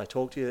ring or they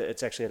talk to you,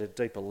 it's actually at a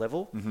deeper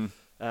level.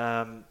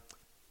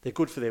 They're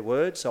good for their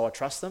word, so I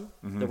trust them.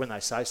 That when they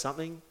say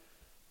something,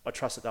 I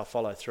trust that they'll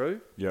follow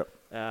through.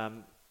 They're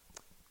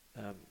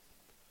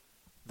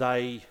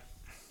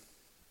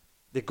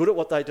good at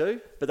what they do,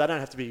 but they don't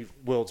have to be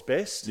world's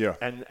best.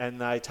 And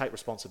they take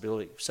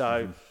responsibility.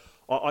 So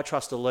I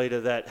trust a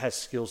leader that has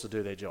skills to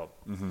do their job.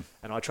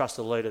 And I trust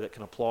a leader that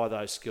can apply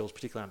those skills,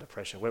 particularly under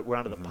pressure. We're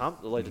under the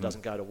pump. The leader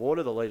doesn't go to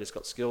water. The leader's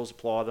got skills,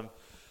 apply them.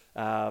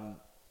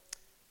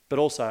 But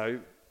also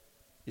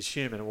is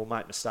human and will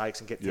make mistakes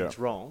and get things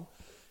wrong.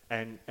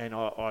 And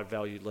I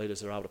value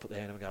leaders that are able to put their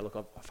hand up and go, look,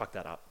 I fucked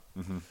that up.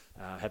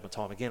 Had my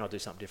time again, I'll do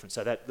something different.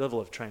 So that level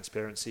of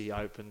transparency,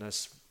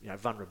 openness,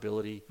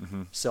 vulnerability,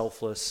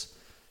 selfless,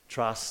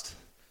 trust,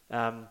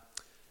 and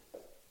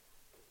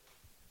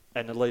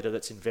a leader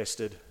that's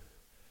invested,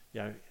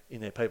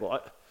 in their people.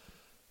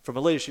 From a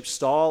leadership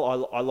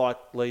style, I like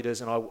leaders,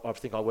 and I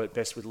think I work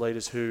best with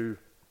leaders who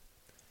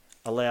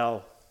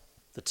allow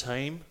the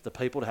team, the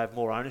people, to have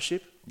more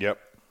ownership.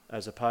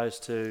 As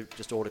opposed to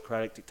just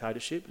autocratic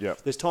dictatorship.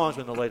 There's times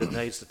when the leader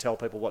needs to tell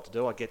people what to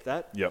do. I get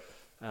that.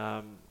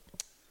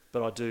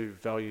 But I do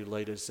value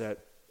leaders that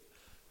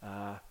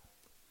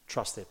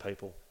trust their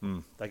people.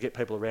 They get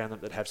people around them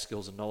that have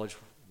skills and knowledge,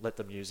 let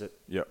them use it,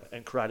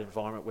 and create an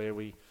environment where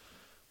we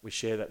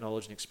share that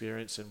knowledge and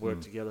experience and work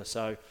together.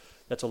 So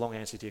that's a long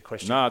answer to your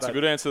question. No, it's a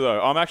good answer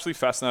though. I'm actually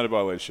fascinated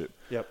by leadership.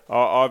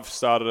 I've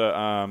started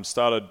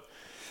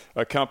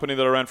a company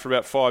that I ran for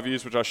about 5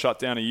 years, which I shut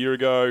down a year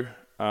ago,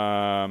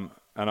 and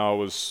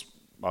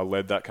I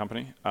led that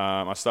company.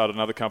 I started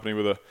another company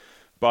with a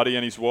buddy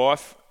and his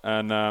wife,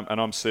 and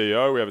I'm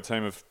CEO. We have a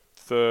team of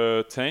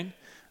 13.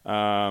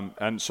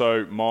 And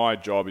so my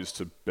job is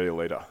to be a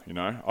leader.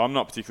 I'm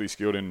not particularly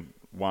skilled in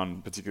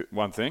one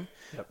thing,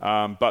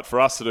 but for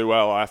us to do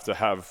well, I have to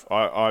have.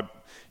 I'm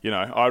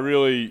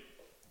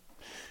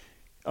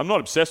not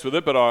obsessed with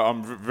it, but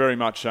I'm very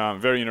much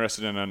very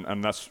interested in,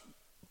 and that's.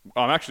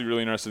 I'm actually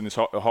really interested in this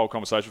whole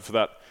conversation for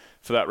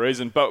that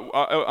reason. But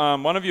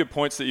one of your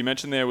points that you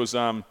mentioned there was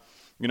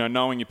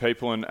knowing your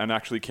people and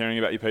actually caring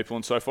about your people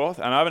and so forth.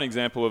 And I have an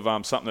example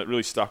of something that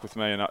really stuck with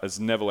me and has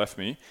never left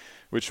me,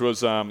 which was,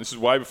 this is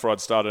way before I'd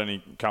started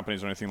any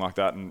companies or anything like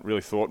that and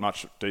really thought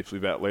much deeply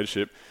about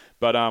leadership.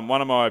 But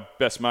one of my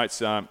best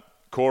mates,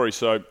 Corey,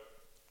 so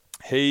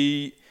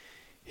his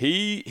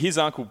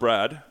uncle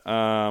Brad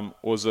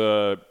was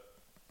a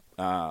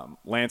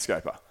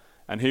landscaper,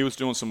 and he was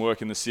doing some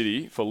work in the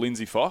city for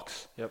Lindsay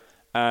Fox. Yep.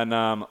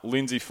 And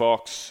Lindsay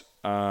Fox...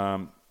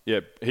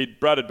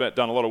 Brad had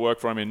done a lot of work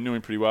for him and knew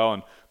him pretty well.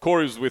 And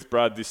Corey was with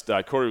Brad this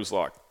day. Corey was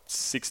like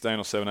 16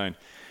 or 17.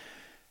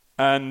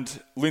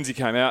 And Lindsay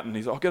came out and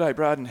he's like, "G'day,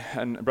 Brad."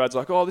 And Brad's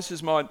like, "Oh, this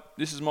is my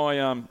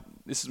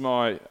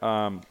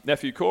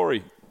nephew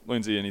Corey,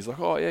 Lindsay." And he's like,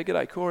 "Oh yeah,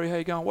 g'day, Corey. How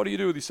you going? What do you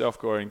do with yourself,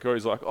 Corey?" And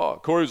Corey's like, "Oh,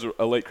 Corey was an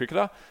elite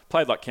cricketer.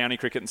 Played like county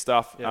cricket and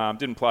stuff. Yeah.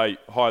 Didn't play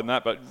higher than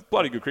that, but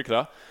bloody good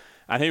cricketer."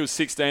 And he was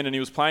 16 and he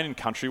was playing in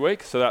Country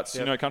Week. So that's,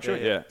 Country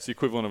Week? Yeah. It's the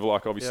equivalent of,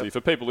 like, obviously,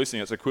 for people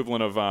listening, it's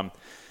equivalent of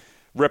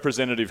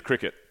representative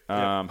cricket,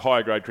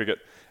 higher grade cricket.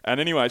 And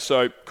anyway,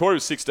 so Corey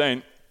was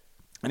 16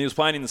 and he was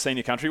playing in the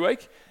Senior Country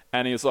Week.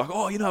 And he was like,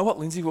 "Oh, you know what,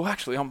 Lindsay? Well,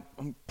 actually, I'm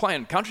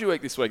playing Country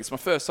Week this week. It's my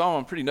first time.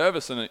 I'm pretty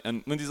nervous."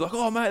 And Lindsay's like,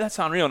 "Oh, mate, that's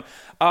unreal." And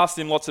asked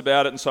him lots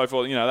about it and so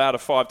forth. They had a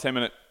 5-10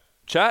 minute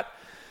chat.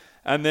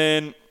 And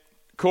then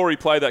Corey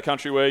played that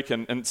Country Week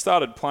and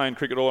started playing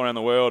cricket all around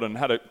the world and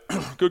had a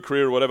good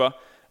career or whatever.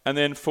 And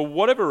then for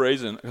whatever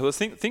reason,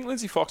 because I think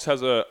Lindsay Fox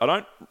has I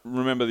don't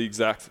remember the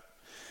exact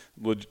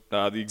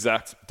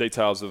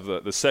details of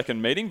the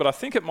second meeting, but I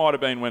think it might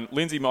have been when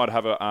Lindsay might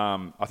have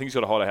I think he's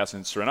got a holiday house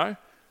in Sereno.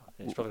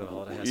 Yeah, he's probably got a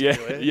holiday house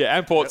everywhere. Yeah,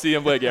 and Portsea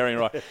and Blairgowrie,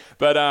 right.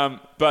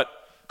 But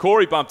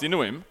Corey bumped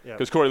into him,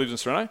 because Corey lives in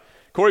Sereno.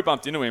 Corey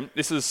bumped into him.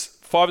 This is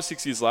 5 or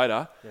 6 years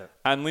later,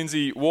 and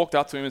Lindsay walked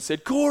up to him and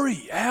said,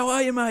 "Corey, how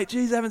are you, mate?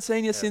 Geez, I haven't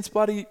seen you since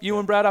bloody you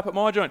and Brad up at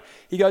my joint."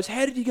 He goes,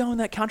 "How did you go in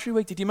that Country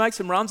Week? Did you make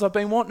some runs? I've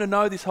been wanting to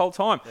know this whole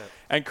time." Yeah.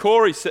 And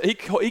Corey said,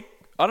 I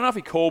don't know if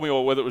he called me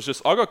or whether it was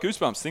just, I got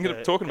goosebumps thinking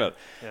of talking about it.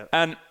 Yeah.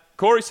 And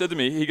Corey said to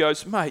me, he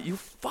goes, "Mate, you'll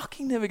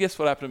fucking never guess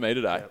what happened to me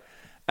today." Yeah.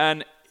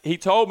 And he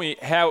told me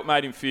how it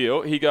made him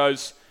feel. He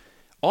goes,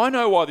 "I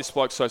know why this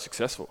bloke's so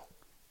successful."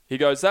 He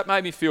goes, "That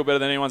made me feel better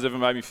than anyone's ever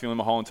made me feel in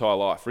my whole entire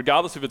life,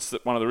 regardless if it's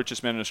one of the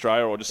richest men in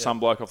Australia or just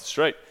some bloke off the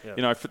street."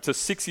 Yeah. To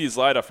 6 years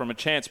later, from a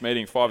chance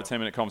meeting, 5 or 10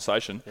 minute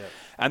conversation,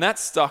 and that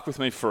stuck with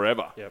me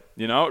forever. Yep.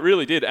 It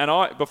really did.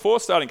 And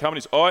before starting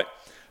companies,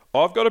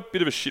 I've got a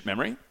bit of a shit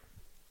memory.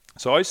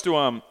 So I used to,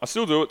 I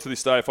still do it to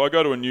this day. If I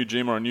go to a new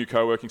gym or a new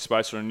co-working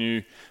space or a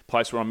new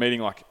place where I'm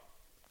meeting like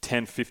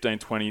 10, 15,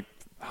 20,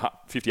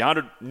 50,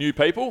 100 new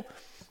people,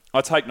 I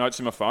take notes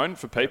in my phone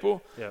for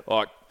people. Yep.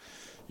 Like,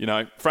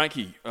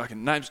 Frankie,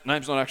 name's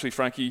not actually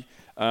Frankie,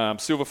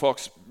 Silver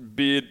Fox,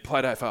 beard,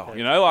 played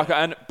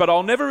AFL, but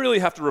I'll never really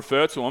have to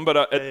refer to them.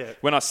 But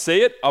when I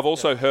see it, I've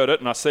also heard it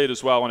and I see it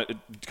as well, and it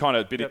kind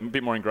of a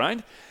bit more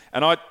ingrained.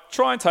 And I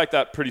try and take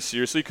that pretty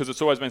seriously because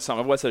it's always been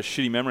something. I've always had a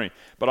shitty memory,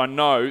 but I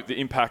know the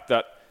impact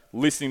that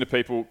listening to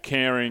people,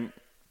 caring,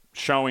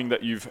 showing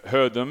that you've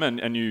heard them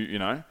and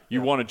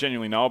you want to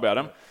genuinely know about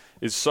them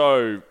is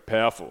so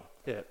powerful.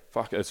 Yeah.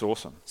 Fuck, it's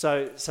awesome.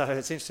 So it's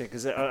interesting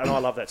because, and I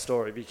love that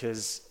story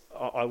because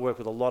I work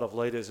with a lot of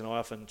leaders and I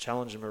often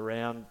challenge them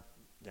around,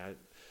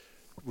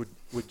 would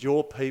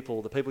your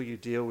people, the people you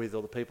deal with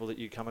or the people that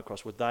you come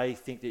across, would they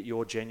think that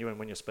you're genuine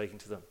when you're speaking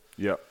to them?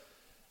 Yeah.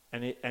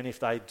 And if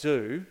they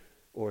do,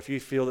 or if you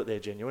feel that they're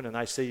genuine and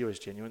they see you as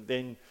genuine,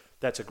 then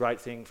that's a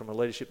great thing from a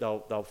leadership.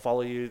 They'll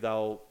follow you,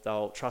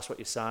 they'll trust what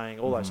you're saying,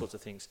 all those sorts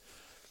of things.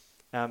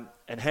 And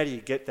how do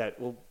you get that?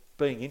 Well,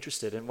 being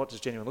interested. And what does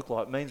genuine look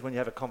like? It means when you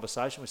have a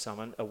conversation with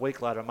someone, a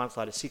week later, a month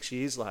later, 6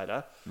 years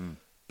later,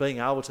 being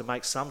able to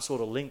make some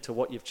sort of link to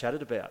what you've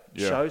chatted about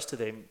shows to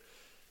them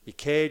you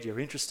cared, you're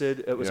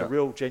interested. It was a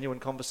real genuine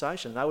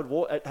conversation. They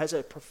would it has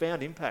a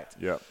profound impact.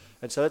 Yeah.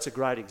 And so that's a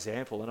great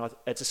example, and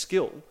it's a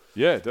skill.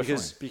 Yeah,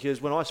 definitely.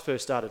 Because when I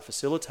first started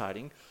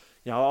facilitating,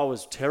 I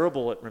was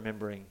terrible at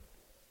remembering.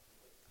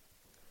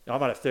 I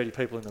might have 30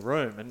 people in the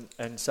room,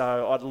 and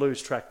so I'd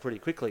lose track pretty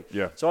quickly.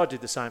 Yeah. So I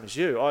did the same as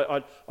you.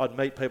 I'd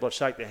meet people, I'd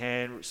shake their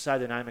hand, say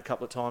their name a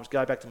couple of times,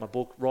 go back to my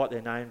book, write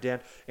their name down,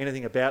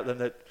 anything about them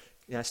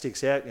that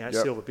sticks out,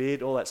 silver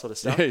beard, all that sort of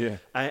stuff. Yeah.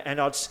 And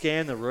I'd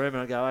scan the room and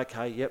I'd go,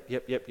 okay,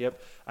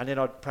 yep. And then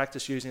I'd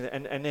practice using it,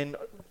 and then,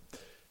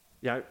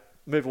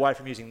 move away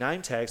from using name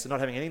tags to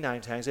not having any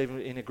name tags, even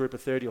in a group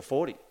of 30 or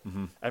 40,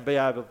 and be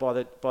able, by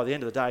the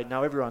end of the day,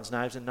 know everyone's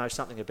names and know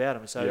something about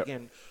them. And so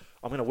again,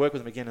 I'm going to work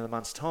with them again in a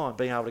month's time,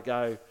 being able to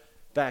go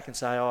back and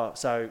say,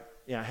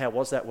 how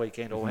was that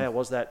weekend, or how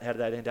did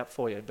that end up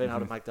for you, and being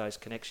able to make those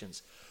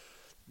connections.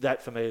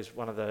 That for me is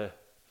one of the,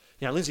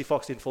 Lindsay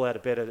Fox didn't fall out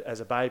of bed as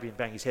a baby and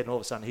bang his head, and all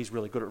of a sudden he's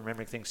really good at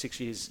remembering things 6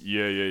 years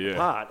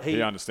apart.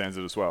 He understands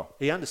it as well.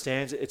 He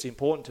understands it. It's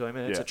important to him,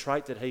 and it's a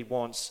trait that he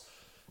wants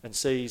and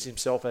sees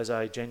himself as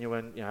a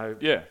genuine,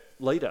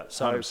 leader.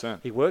 So 100%.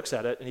 He works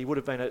at it, and he would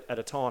have been at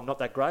a time not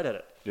that great at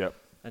it. Yep.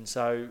 And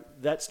so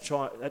that's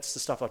the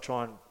stuff I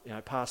try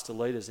and pass to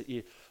leaders.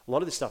 A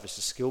lot of this stuff is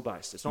just skill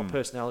based. It's not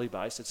personality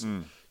based. It's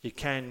you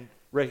can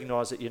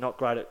recognise that you're not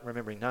great at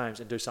remembering names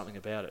and do something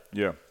about it.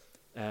 Yeah.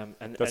 And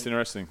That's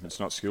interesting. It's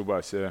not skill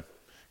based, yeah.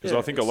 Because Yeah,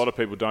 I think a lot of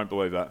people don't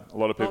believe that. A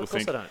lot of people of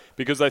course think they don't.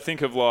 because they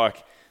think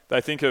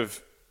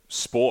of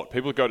sport.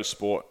 People go to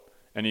sport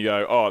and you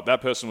go, oh,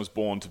 that person was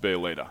born to be a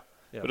leader.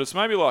 Yeah. But it's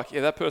maybe like,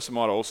 that person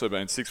might have also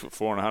been 6'4"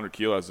 and 100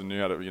 kilos and knew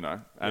how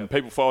to, and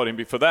people followed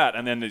him for that.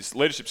 And then these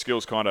leadership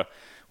skills kind of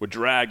were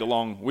dragged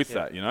along with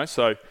that,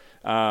 So,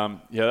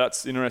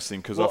 that's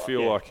interesting because I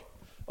feel like.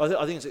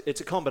 I think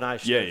it's a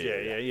combination of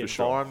the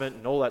environment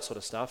and all that sort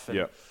of stuff.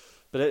 And,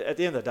 but at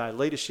the end of the day,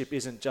 leadership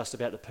isn't just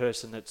about the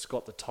person that's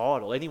got the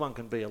title. Anyone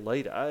can be a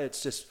leader.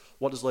 It's just,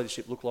 what does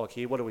leadership look like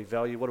here? What do we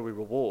value? What do we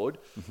reward?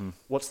 Mm-hmm.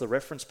 What's the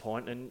reference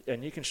point?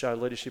 And you can show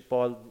leadership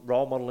by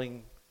role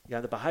modelling,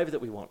 the behaviour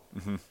that we want.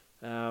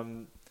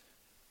 Mm-hmm.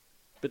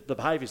 But the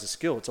behaviour is a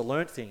skill. It's a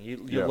learned thing.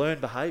 You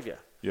learn behaviour.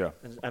 Yeah.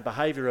 And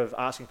behaviour of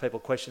asking people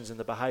questions and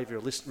the behaviour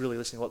of really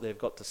listening to what they've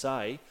got to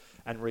say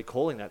and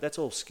recalling that. That's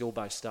all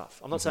skill-based stuff.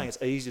 I'm not saying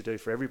it's easy to do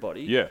for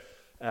everybody. Yeah.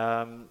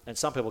 And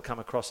some people come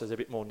across as a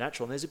bit more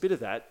natural, and there's a bit of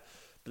that,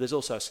 but there's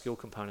also a skill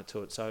component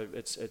to it. So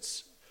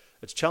it's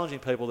challenging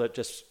people that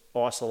just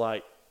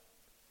isolate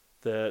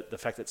the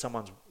fact that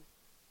someone's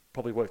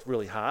probably worked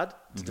really hard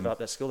to develop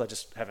that skill. They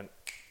just haven't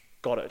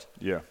got it.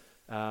 Yeah.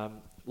 A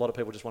lot of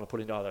people just want to put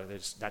into, they're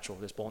just natural,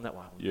 they're just born that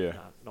way. Yeah.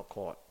 No, not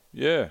quite.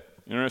 Yeah,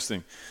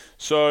 interesting.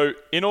 So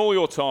in all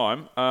your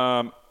time,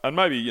 and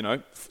maybe,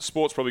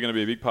 sport's probably going to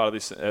be a big part of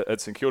this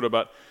at St Kilda,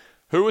 but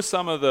who are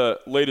some of the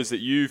leaders that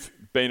you've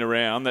been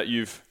around that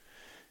you've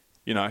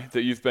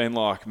been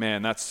like,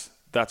 man, that's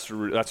a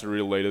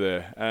real leader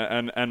there,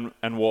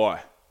 and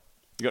why?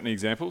 You got any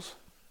examples?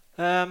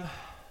 Well,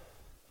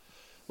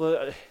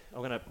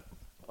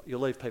 you'll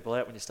leave people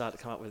out when you start to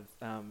come up with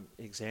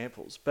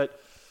examples,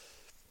 but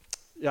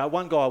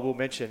one guy I will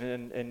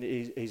mention, and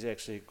he's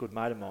actually a good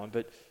mate of mine,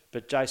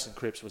 but Jason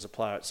Cripps was a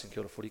player at St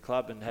Kilda Footy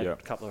Club and had a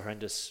couple of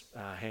horrendous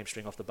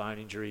hamstring off the bone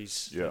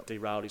injuries that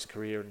derailed his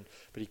career,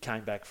 but he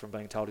came back from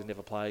being told he'd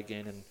never play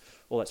again and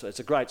all that. So it's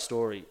a great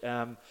story.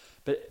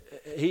 But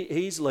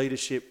his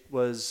leadership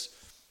was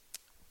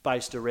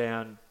based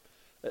around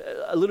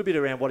a little bit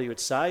around what he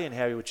would say and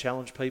how he would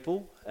challenge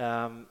people,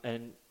 and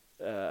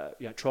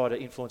try to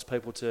influence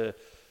people to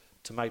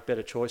make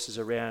better choices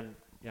around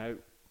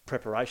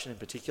preparation in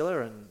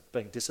particular, and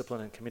being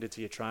disciplined and committed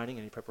to your training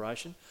and your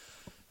preparation.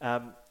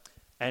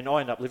 And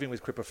I ended up living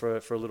with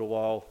Cripper for a little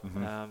while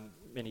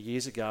many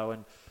years ago,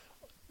 and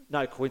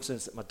no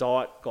coincidence that my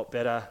diet got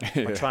better,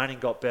 my training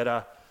got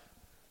better.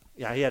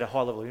 He had a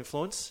high level of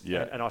influence,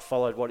 and I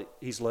followed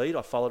his lead.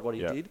 I followed what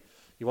he did.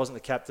 He wasn't the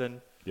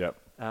captain.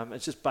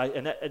 It's just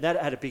and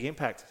that had a big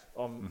impact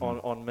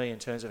on me in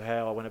terms of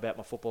how I went about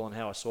my football and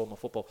how I saw my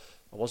football.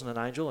 I wasn't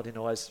an angel. I didn't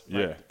always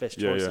make the best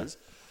choices,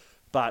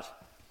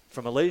 but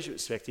from a leadership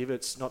perspective,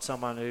 it's not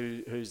someone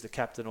who's the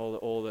captain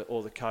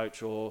or the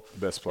coach or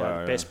best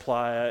player. Best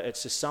player.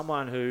 It's just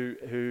someone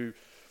who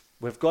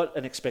we've got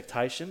an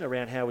expectation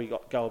around how we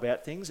go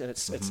about things, and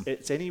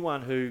it's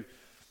anyone who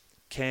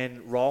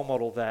can role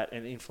model that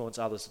and influence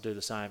others to do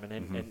the same.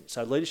 And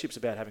so leadership's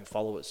about having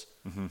followers.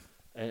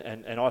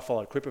 And I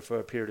followed Cripper for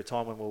a period of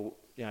time when we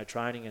were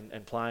training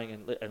and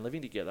playing and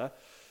living together.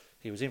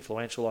 He was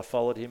influential. I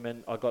followed him,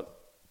 and I got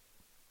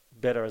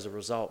better as a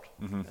result.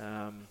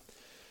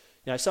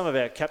 Some of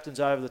our captains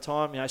over the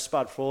time,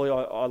 Spud Frawley,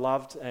 I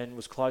loved and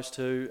was close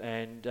to,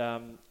 and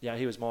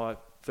he was my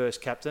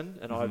first captain,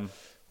 and I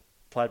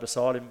played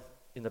beside him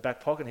in the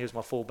back pocket. And he was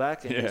my full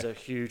back, and he was a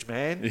huge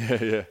man,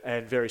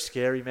 and very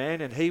scary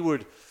man, and he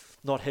would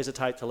not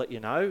hesitate to let you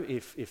know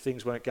if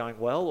things weren't going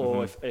well,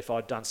 or if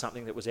I'd done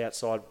something that was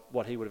outside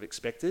what he would have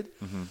expected.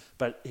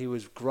 But he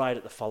was great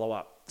at the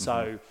follow-up.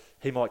 So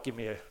he might give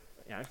me a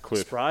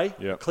clip. spray,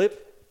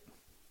 clip,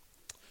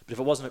 but if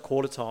it wasn't at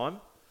quarter time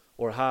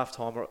or at half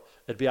time, or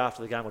it'd be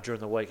after the game or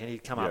during the week, and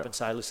he'd come up and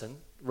say, listen,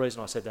 the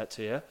reason I said that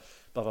to you,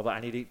 blah, blah, blah,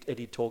 and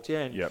he'd talk to you,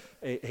 and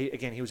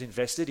he was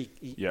invested.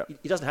 He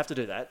doesn't have to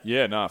do that.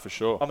 Yeah, no, for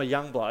sure. I'm a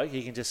young bloke.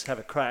 He can just have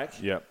a crack,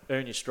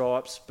 earn your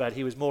stripes, but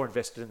he was more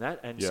invested in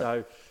that, and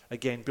so,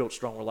 again, built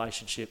strong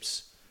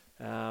relationships.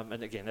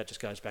 And again, that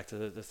just goes back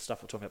to the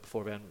stuff we were talking about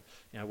before about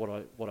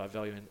what I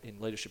value in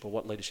leadership, or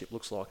what leadership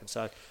looks like. And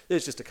so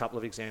there's just a couple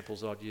of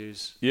examples that I'd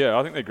use. Yeah,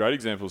 I think they're great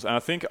examples. And I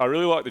think I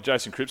really like the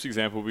Jason Cripps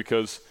example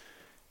because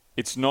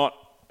it's not,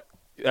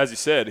 as you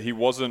said, he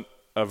wasn't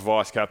a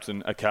vice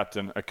captain, a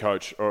captain, a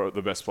coach, or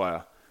the best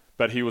player,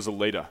 but he was a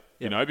leader,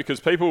 because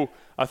people,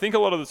 I think a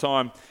lot of the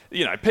time,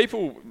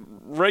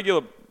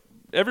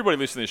 everybody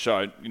listening to this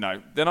show,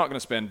 they're not going to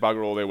spend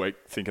bugger all their week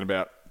thinking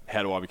about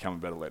how do I become a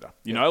better leader?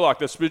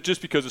 That's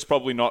just because it's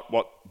probably not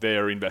what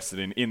they're invested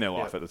in their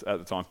life at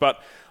the time.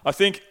 But I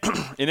think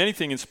in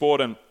anything in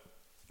sport and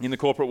in the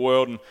corporate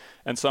world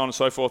and so on and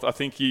so forth, I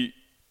think it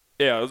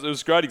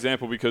was a great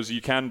example because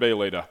you can be a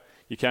leader.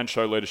 You can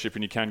show leadership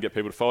and you can get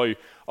people to follow you.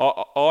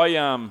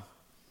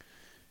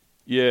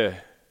 The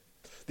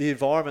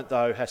environment,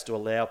 though, has to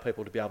allow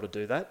people to be able to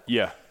do that.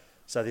 Yeah.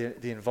 So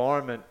the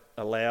environment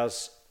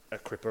allows a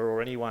Cripper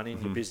or anyone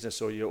in your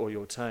business or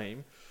your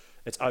team,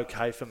 it's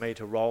okay for me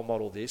to role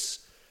model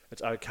this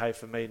It's okay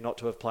for me not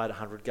to have played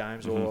 100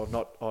 games or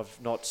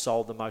I've not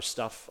sold the most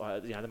stuff,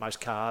 the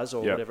most cars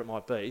or whatever it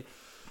might be.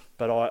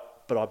 But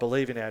I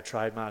believe in our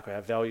trademark,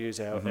 our values,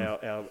 our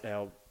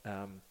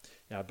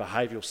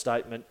behavioural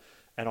statement,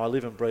 and I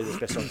live and breathe as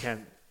best I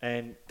can.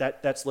 And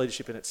that's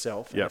leadership in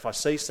itself. And if I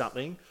see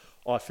something,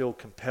 I feel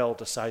compelled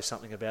to say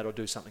something about it or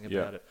do something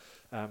about it.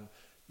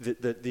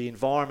 The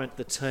environment,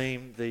 the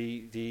team,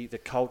 the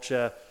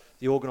culture,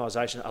 the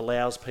organisation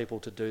allows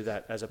people to do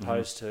that, as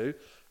opposed to,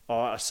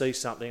 I see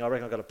something, I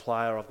reckon I've got a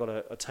player, I've got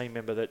a team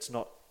member that's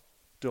not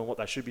doing what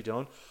they should be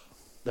doing.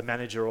 The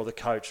manager or the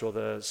coach or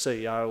the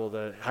CEO or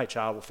the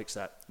HR will fix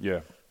that.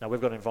 Yeah. Now,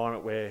 we've got an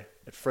environment where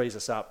it frees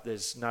us up.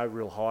 There's no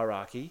real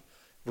hierarchy.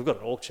 We've got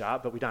an org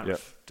chart, but we don't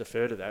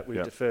defer to that. We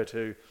defer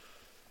to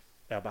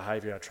our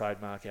behaviour, our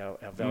trademark, our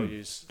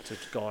values to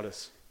guide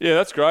us. Yeah,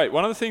 that's great.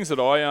 One of the things that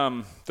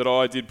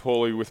I did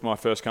poorly with my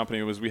first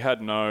company was we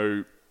had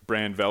no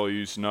brand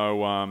values,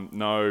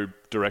 no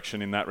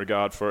direction in that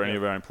regard for any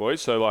of our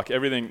employees. So like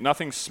everything,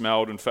 nothing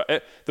smelled, and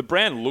the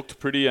brand looked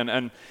pretty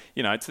and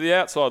you know, to the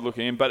outside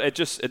looking in, but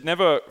it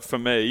never, for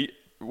me,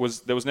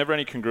 there was never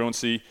any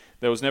congruency.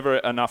 There was never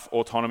enough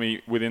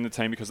autonomy within the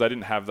team because they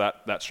didn't have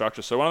that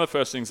structure. So one of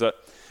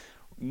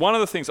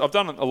the things I've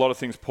done a lot of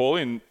things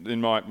poorly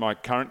in my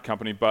current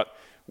company, but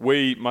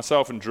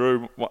myself and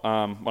Drew, one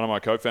of my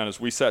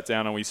co-founders, we sat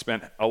down and we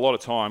spent a lot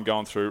of time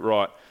going through,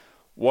 right,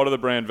 what are the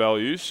brand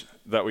values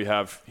that we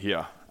have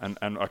here? And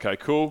okay,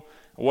 cool.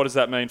 What does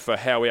that mean for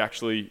how we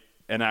actually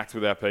enact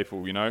with our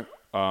people, you know?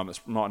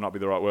 This might not be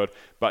the right word,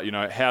 but, you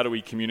know, how do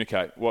we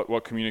communicate?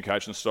 What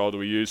communication style do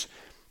we use?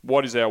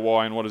 What is our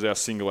why and what is our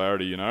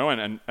singularity, you know?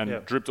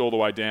 And dripped all the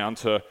way down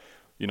to,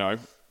 you know,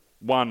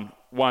 one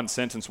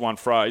sentence, one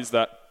phrase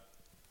that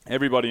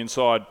everybody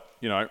inside,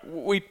 you know,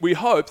 we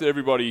hope that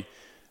everybody,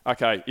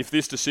 okay, if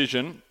this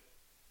decision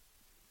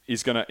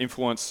is going to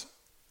influence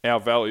our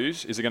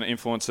values, is it going to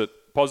influence it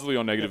positively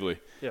or negatively?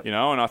 You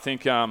know, and I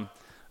think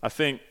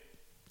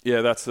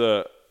that's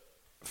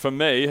for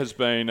me has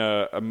been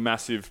a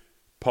massive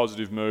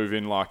positive move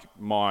in like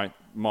my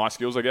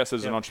skills, I guess,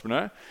 as an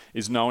entrepreneur,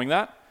 is knowing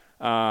that.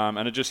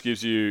 And it just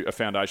gives you a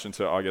foundation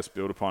to, I guess,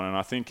 build upon. And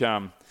I think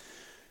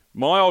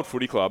my old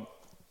footy club,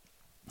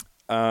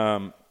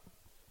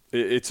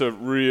 it's a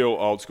real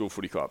old school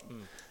footy club.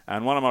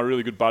 And one of my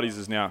really good buddies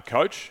is now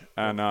coach,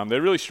 and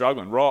they're really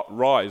struggling.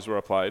 Rye is where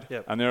I played.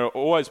 And they've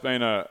always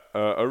been a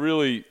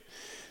really,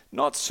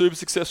 not super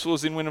successful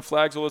as in winning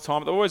flags all the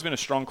time, but they've always been a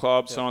strong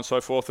club, so on and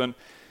so forth. And,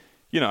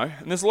 you know,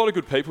 and there's a lot of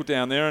good people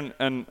down there,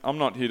 and I'm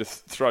not here to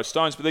throw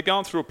stones, but they're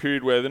going through a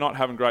period where they're not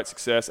having great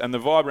success, and the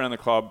vibe around the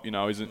club, you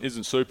know,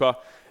 isn't super.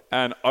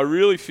 And I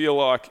really feel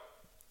like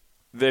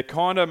they're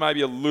kind of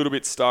maybe a little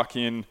bit stuck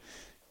in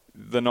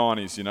the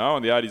 90s, you know,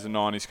 and the 80s and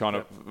 90s kind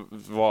of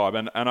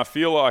vibe. And I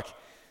feel like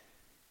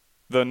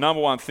the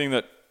number one thing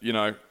that, you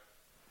know,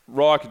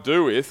 Rye could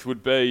do with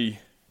would be,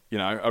 you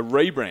know, a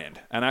rebrand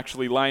and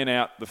actually laying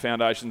out the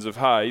foundations of,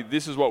 hey,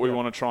 this is what we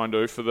want to try and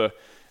do for the...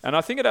 And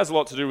I think it has a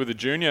lot to do with the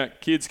junior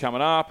kids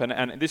coming up,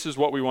 and this is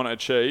what we want to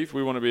achieve.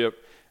 We want to be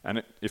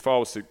and if I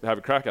was to have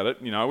a crack at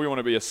it, you know, we want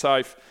to be a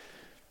safe,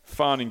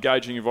 fun,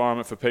 engaging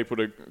environment for people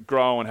to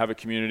grow and have a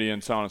community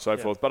and so on and so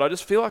forth. But I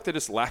just feel like they're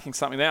just lacking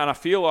something there. And I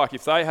feel like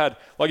if they had,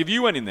 like if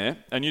you went in there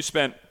and you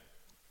spent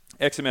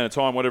X amount of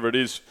time, whatever it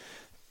is,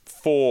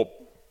 4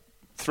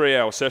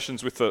 3-hour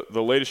sessions with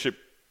the leadership,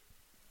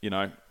 you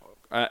know,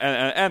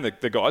 and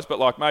the guys, but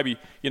like maybe,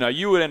 you know,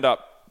 you would end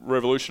up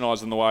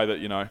revolutionising the way that,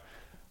 you know,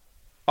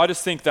 I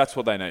just think that's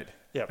what they need.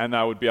 And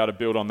they would be able to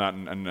build on that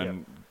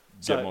and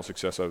get more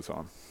success over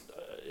time.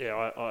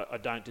 I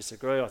don't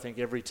disagree. I think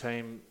every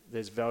team,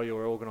 there's value,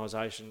 or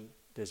organisation,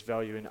 there's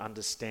value in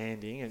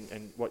understanding,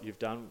 and what you've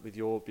done with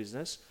your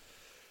business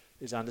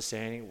is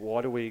understanding,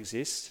 why do we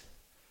exist?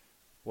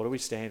 What do we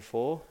stand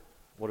for?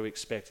 What do we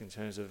expect in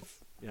terms of,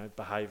 you know,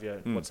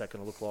 behaviour? What's that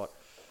going to look like?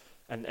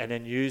 And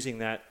then using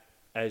that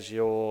as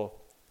your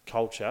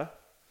culture.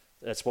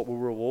 That's what we'll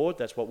reward.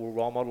 That's what we'll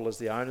role model as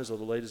the owners or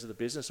the leaders of the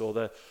business, or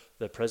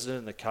the president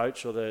and the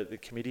coach, or the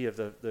committee of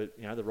the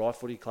you know, the Rye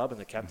Footy Club and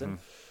the captain.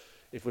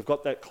 If we've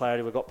got that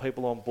clarity, we've got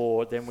people on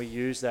board, then we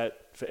use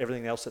that for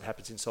everything else that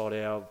happens inside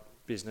our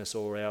business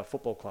or our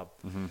football club.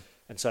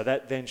 And so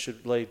that then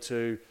should lead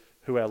to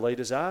who our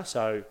leaders are.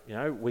 So, you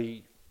know,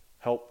 we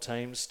help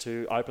teams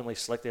to openly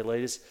select their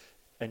leaders,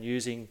 and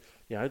using,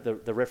 you know,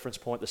 the reference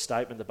point, the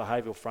statement, the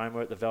behavioural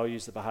framework, the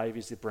values, the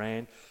behaviours, the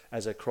brand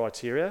as a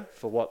criteria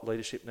for what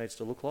leadership needs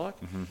to look like.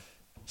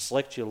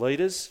 Select your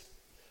leaders,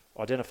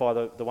 identify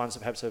the ones that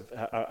perhaps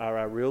are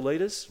our real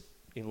leaders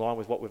in line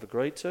with what we've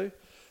agreed to.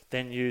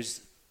 Then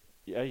use,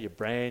 you know, your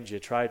brand, your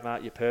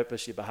trademark, your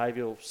purpose, your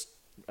behavioural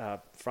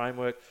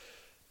framework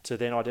to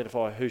then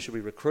identify who should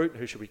we recruit,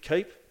 who should we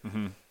keep,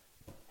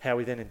 how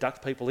we then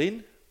induct people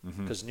in,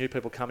 because new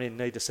people coming in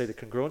need to see the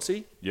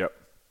congruency.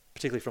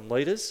 Particularly from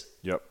leaders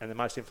and the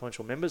most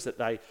influential members, that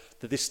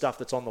this stuff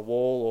that's on the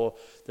wall or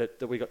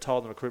that we got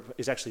told in the recruitment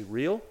is actually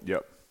real.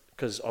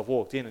 Because I've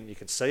walked in and you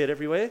can see it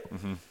everywhere.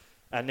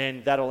 And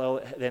then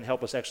that'll then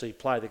help us actually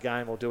play the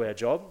game or do our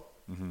job.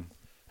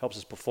 helps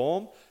us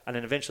perform, and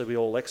then eventually we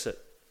all exit.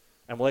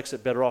 And we'll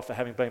exit better off for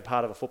having been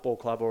part of a football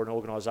club or an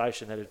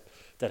organisation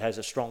that has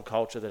a strong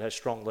culture, that has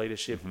strong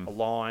leadership,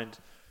 aligned,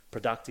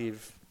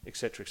 productive,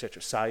 etc.,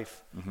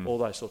 safe, all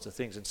those sorts of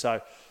things. And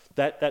so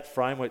that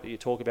framework that you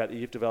talk about that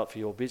you've developed for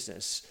your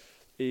business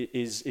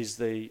is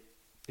the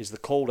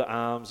call to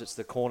arms. It's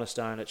the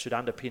cornerstone. It should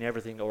underpin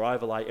everything or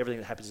overlay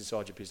everything that happens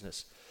inside your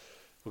business.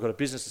 We've got a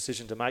business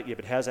decision to make,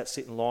 but how's that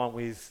sit in line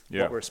with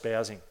what we're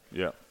espousing?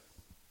 Yeah.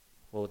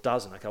 Well, it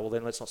doesn't. Okay, well,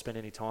 then let's not spend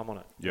any time on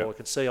it. Yeah. Or we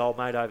can see old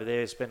mate over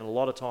there spending a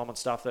lot of time on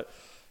stuff that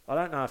I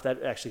don't know if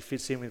that actually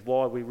fits in with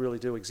why we really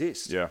do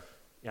exist. Yeah.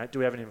 Do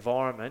we have an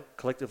environment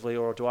collectively,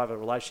 or do I have a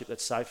relationship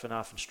that's safe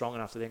enough and strong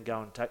enough to then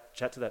go and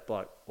chat to that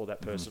bloke or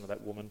that person or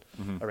that woman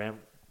around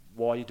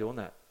why you're doing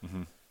that?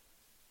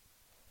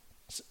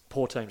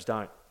 Poor teams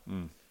don't.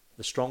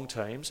 The strong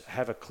teams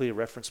have a clear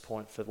reference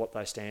point for what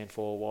they stand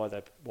for,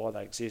 why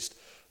they exist,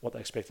 what they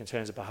expect in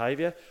terms of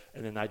behaviour,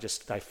 and then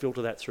they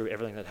filter that through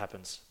everything that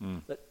happens.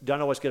 They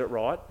don't always get it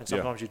right, and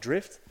sometimes you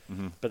drift,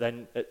 but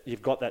then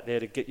you've got that there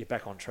to get you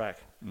back on track.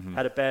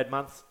 Had a bad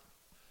month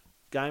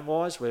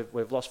game-wise,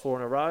 we've lost 4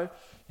 in a row.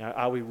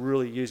 Are we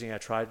really using our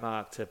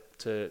trademark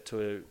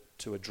to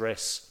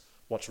address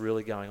what's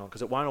really going on?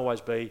 Because it won't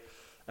always be,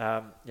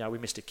 we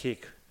missed a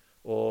kick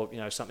or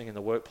something in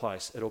the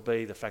workplace. It'll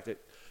be the fact that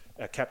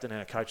our captain and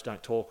our coach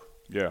don't talk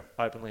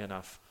openly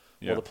enough,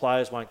 or the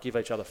players won't give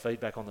each other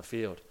feedback on the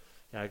field.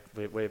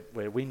 We're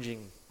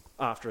whinging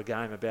after a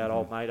game about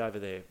old mate over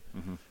there.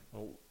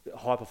 Well, a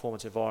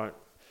high-performance environment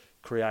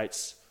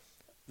creates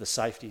the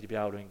safety to be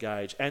able to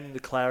engage and the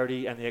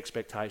clarity and the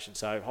expectation.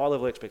 So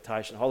high-level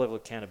expectation, high-level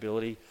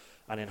accountability,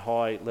 and then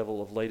high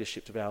level of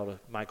leadership to be able to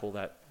make all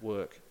that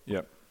work.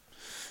 Yep.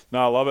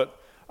 No, I love it.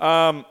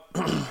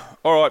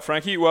 All right,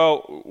 Frankie.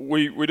 Well,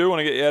 we do want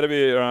to get you out of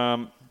here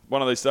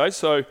one of these days.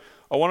 So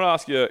I want to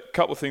ask you a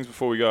couple of things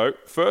before we go.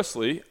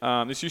 Firstly,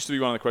 this used to be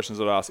one of the questions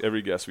that I ask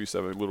every guest. We used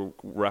to have a little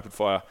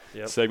rapid-fire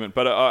segment.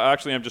 But I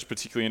actually am just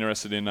particularly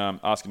interested in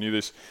asking you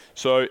this.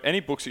 So any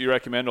books that you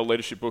recommend or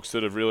leadership books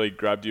that have really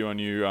grabbed you and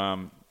you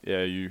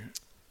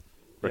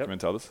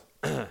recommend to others?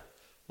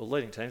 Well,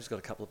 Leading Team's got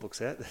a couple of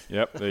books out.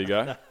 Yep, there you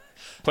go.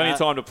 Plenty of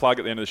time to plug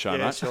at the end of the show,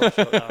 mate. Sure,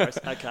 no worries.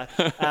 Okay.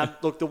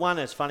 Look, the one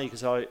that's funny,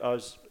 because I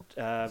was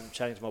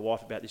chatting to my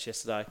wife about this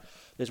yesterday.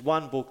 There's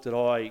one book that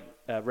I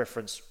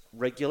reference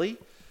regularly,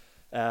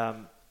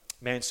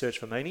 Man's Search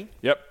for Meaning.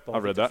 Yep,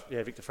 I've read that.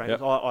 Yeah, Viktor Frankl.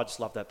 Yep. I just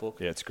love that book.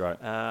 Yeah, it's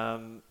great.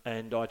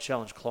 And I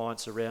challenge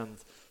clients around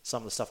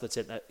some of the stuff that's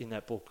in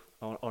that book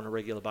on a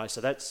regular basis.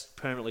 So that's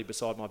permanently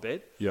beside my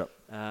bed. Yep.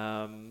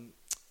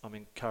 I'm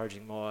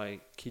encouraging my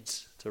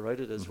kids to read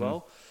it as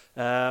well.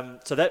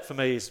 So that for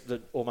me is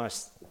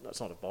it's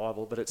not a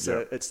Bible, but it's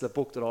the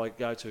book that I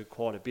go to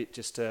quite a bit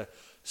just to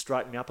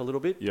straighten me up a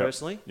little bit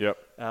personally. Yep.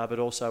 But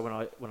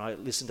also when I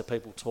listen to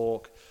people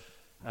talk,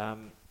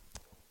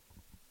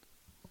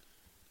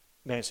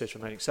 Man's Search for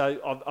Meaning.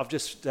 So I've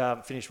just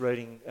finished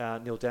reading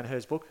Neil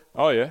Danaher's book.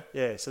 Oh yeah.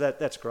 Yeah. So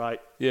that's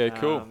great. Yeah.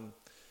 Cool.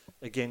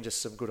 Again,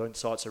 just some good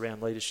insights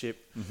around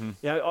leadership.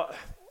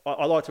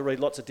 I like to read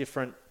lots of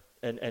different.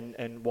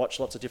 And watch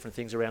lots of different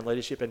things around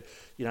leadership, and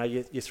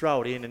you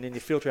throw it in, and then you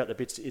filter out the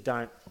bits that you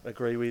don't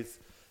agree with,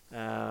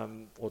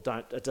 or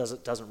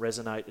doesn't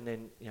resonate, and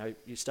then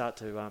you start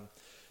to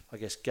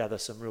gather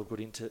some real good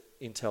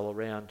intel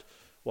around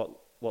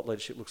what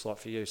leadership looks like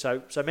for you.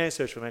 So Man's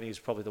Search for Meaning is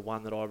probably the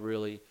one that I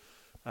really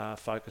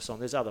focus on.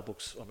 There's other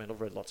books. I mean,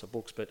 I've read lots of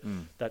books, but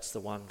that's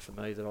the one for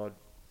me that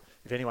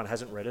if anyone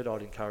hasn't read it,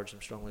 I'd encourage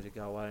them strongly to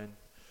go away.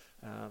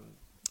 And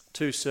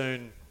Too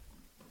Soon.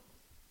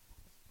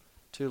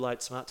 Too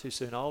Late, Smart, Too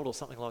Soon, Old, or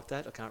something like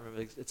that. I can't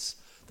remember.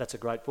 That's a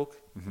great book.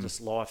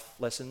 Just life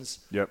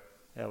lessons. Yep.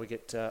 How we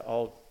get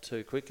old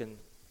too quick and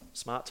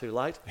smart too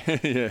late.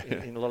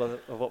 In a lot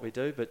of what we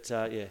do. But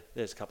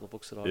there's a couple of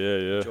books that I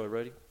enjoy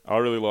reading. I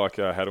really like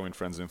How to Win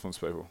Friends and Influence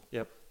People.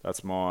 Yep.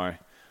 That's I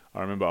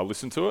remember I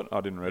listened to it.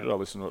 I didn't read it. I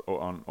listened to it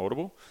on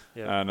Audible.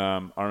 Yep. And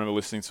I remember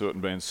listening to it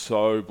and being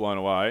so blown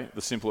away.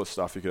 The simplest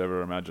stuff you could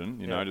ever imagine.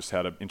 Just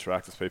how to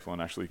interact with people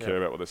and actually care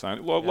about what they're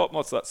saying.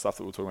 Lots of that stuff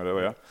that we were talking about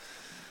earlier.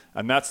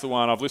 And that's the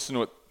one, I've listened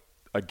to it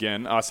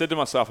again. I said to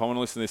myself, I want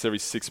to listen to this every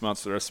 6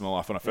 months for the rest of my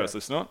life when I first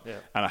listened to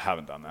it. And I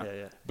haven't done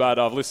that. But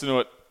I've listened to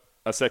it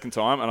a second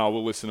time, and I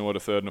will listen to it a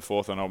third and a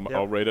fourth, and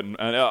I'll read it. And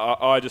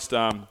I just,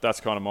 that's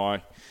kind of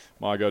my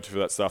go-to for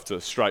that stuff, to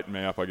straighten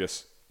me up, I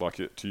guess,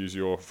 to use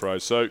your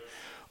phrase. So,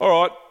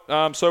 all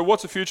right. So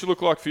what's the future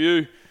look like for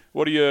you?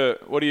 What are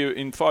you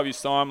in 5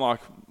 years' time,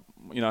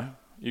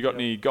 you got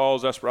any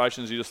goals,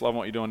 aspirations? You just love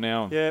what you're doing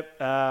now?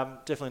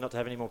 Definitely not to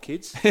have any more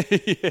kids.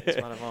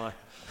 It's one of my...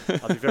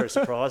 I'd be very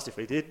surprised if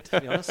we did, to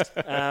be honest.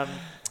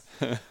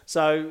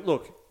 So,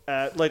 look,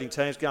 Leading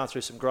Team's going through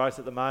some growth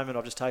at the moment.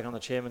 I've just taken on the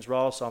chairman's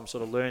role, so I'm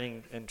sort of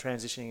learning and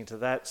transitioning into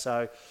that.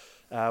 So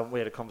we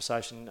had a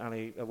conversation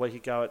only a week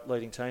ago at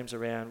Leading Teams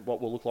around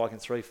what we'll look like in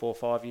 3, 4,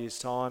 5 years'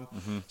 time.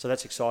 So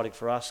that's exciting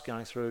for us,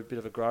 going through a bit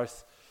of a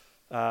growth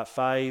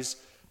phase.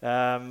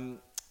 More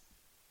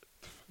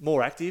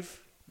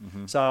active.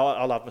 So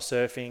I love my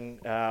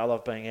surfing. I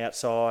love being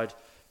outside.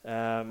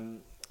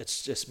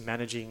 it's just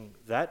managing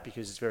that,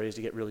 because it's very easy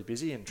to get really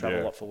busy and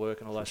travel a lot for work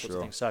and all those sorts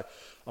of things. So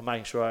I'm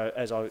making sure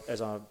as I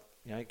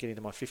get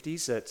into my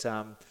 50s that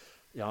I'm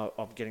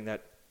getting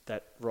that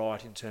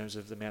right in terms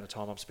of the amount of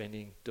time I'm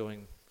spending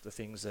doing the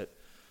things that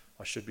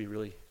I should be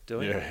really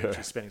doing, which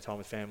is spending time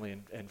with family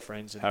and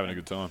friends and having a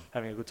good time.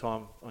 Having a good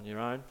time on your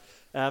own.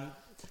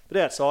 But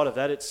outside of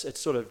that, it's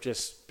sort of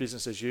just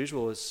business as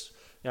usual. It's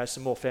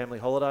some more family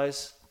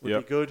holidays would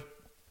be good.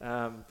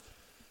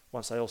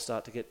 Once they all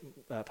start to get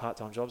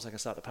part-time jobs, they can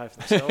start to pay for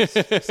themselves,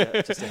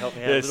 just to help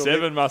me out a little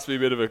 7 bit. Must be a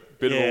bit of a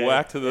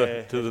whack to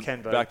the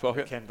back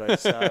pocket. It can be.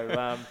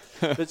 So,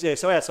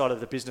 so outside of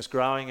the business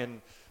growing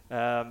and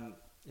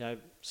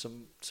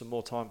some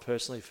more time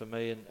personally for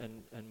me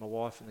and my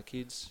wife and the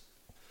kids,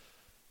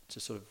 to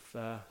sort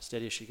of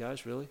steady as she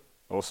goes, really.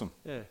 Awesome.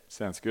 Yeah.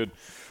 Sounds good.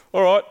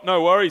 All right,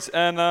 no worries.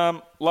 And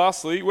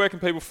lastly, where can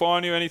people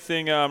find you?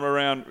 Anything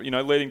around,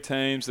 leading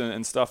teams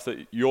and stuff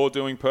that you're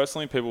doing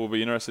personally? People will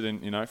be interested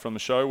in, from the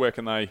show. Where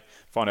can they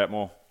find out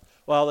more?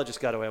 Well, they just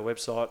go to our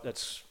website.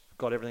 That's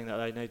got everything that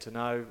they need to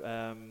know.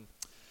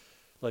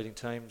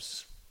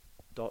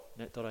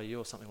 leadingteams.net.au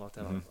or something like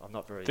that. I'm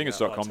not very... I think it's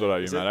 .com.au,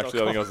 mate.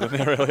 Actually, I think I was in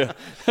there earlier.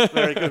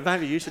 Very good.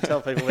 Maybe you should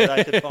tell people where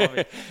they can find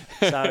me.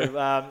 So,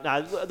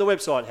 the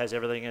website has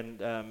everything,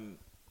 and...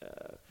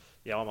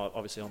 I'm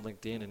obviously on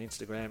LinkedIn and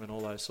Instagram and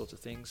all those sorts of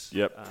things.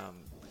 Yep.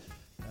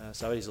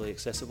 So easily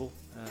accessible.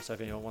 So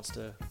if anyone wants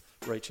to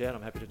reach out,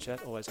 I'm happy to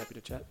chat. Always happy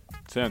to chat.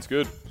 Sounds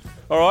good.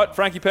 All right,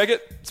 Frankie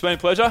Peckett, it's been a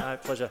pleasure. No,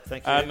 pleasure.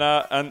 Thank you.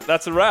 And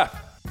that's a wrap.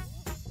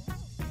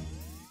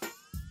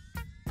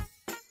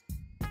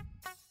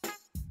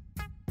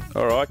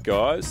 All right,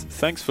 guys.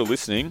 Thanks for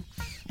listening.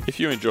 If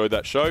you enjoyed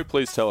that show,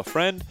 please tell a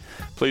friend.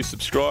 Please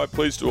subscribe.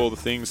 Please do all the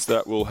things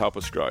that will help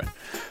us grow.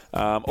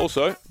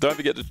 Also, don't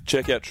forget to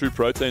check out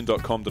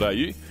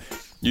trueprotein.com.au.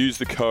 Use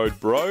the code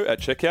BRO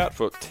at checkout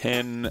for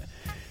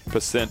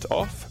 10%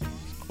 off.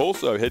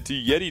 Also, head to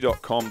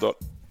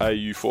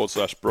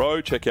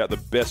yeti.com.au/bro. Check out the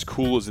best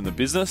coolers in the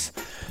business.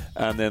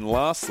 And then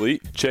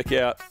lastly, check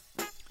out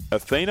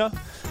Athena.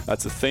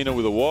 That's Athena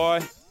with a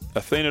Y.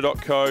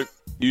 Athena.co.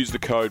 Use the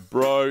code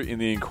BRO in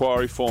the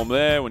inquiry form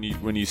there when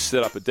you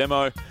set up a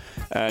demo,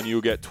 and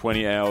you'll get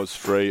 20 hours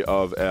free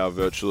of our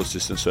virtual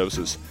assistant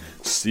services.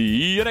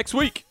 See you next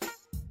week.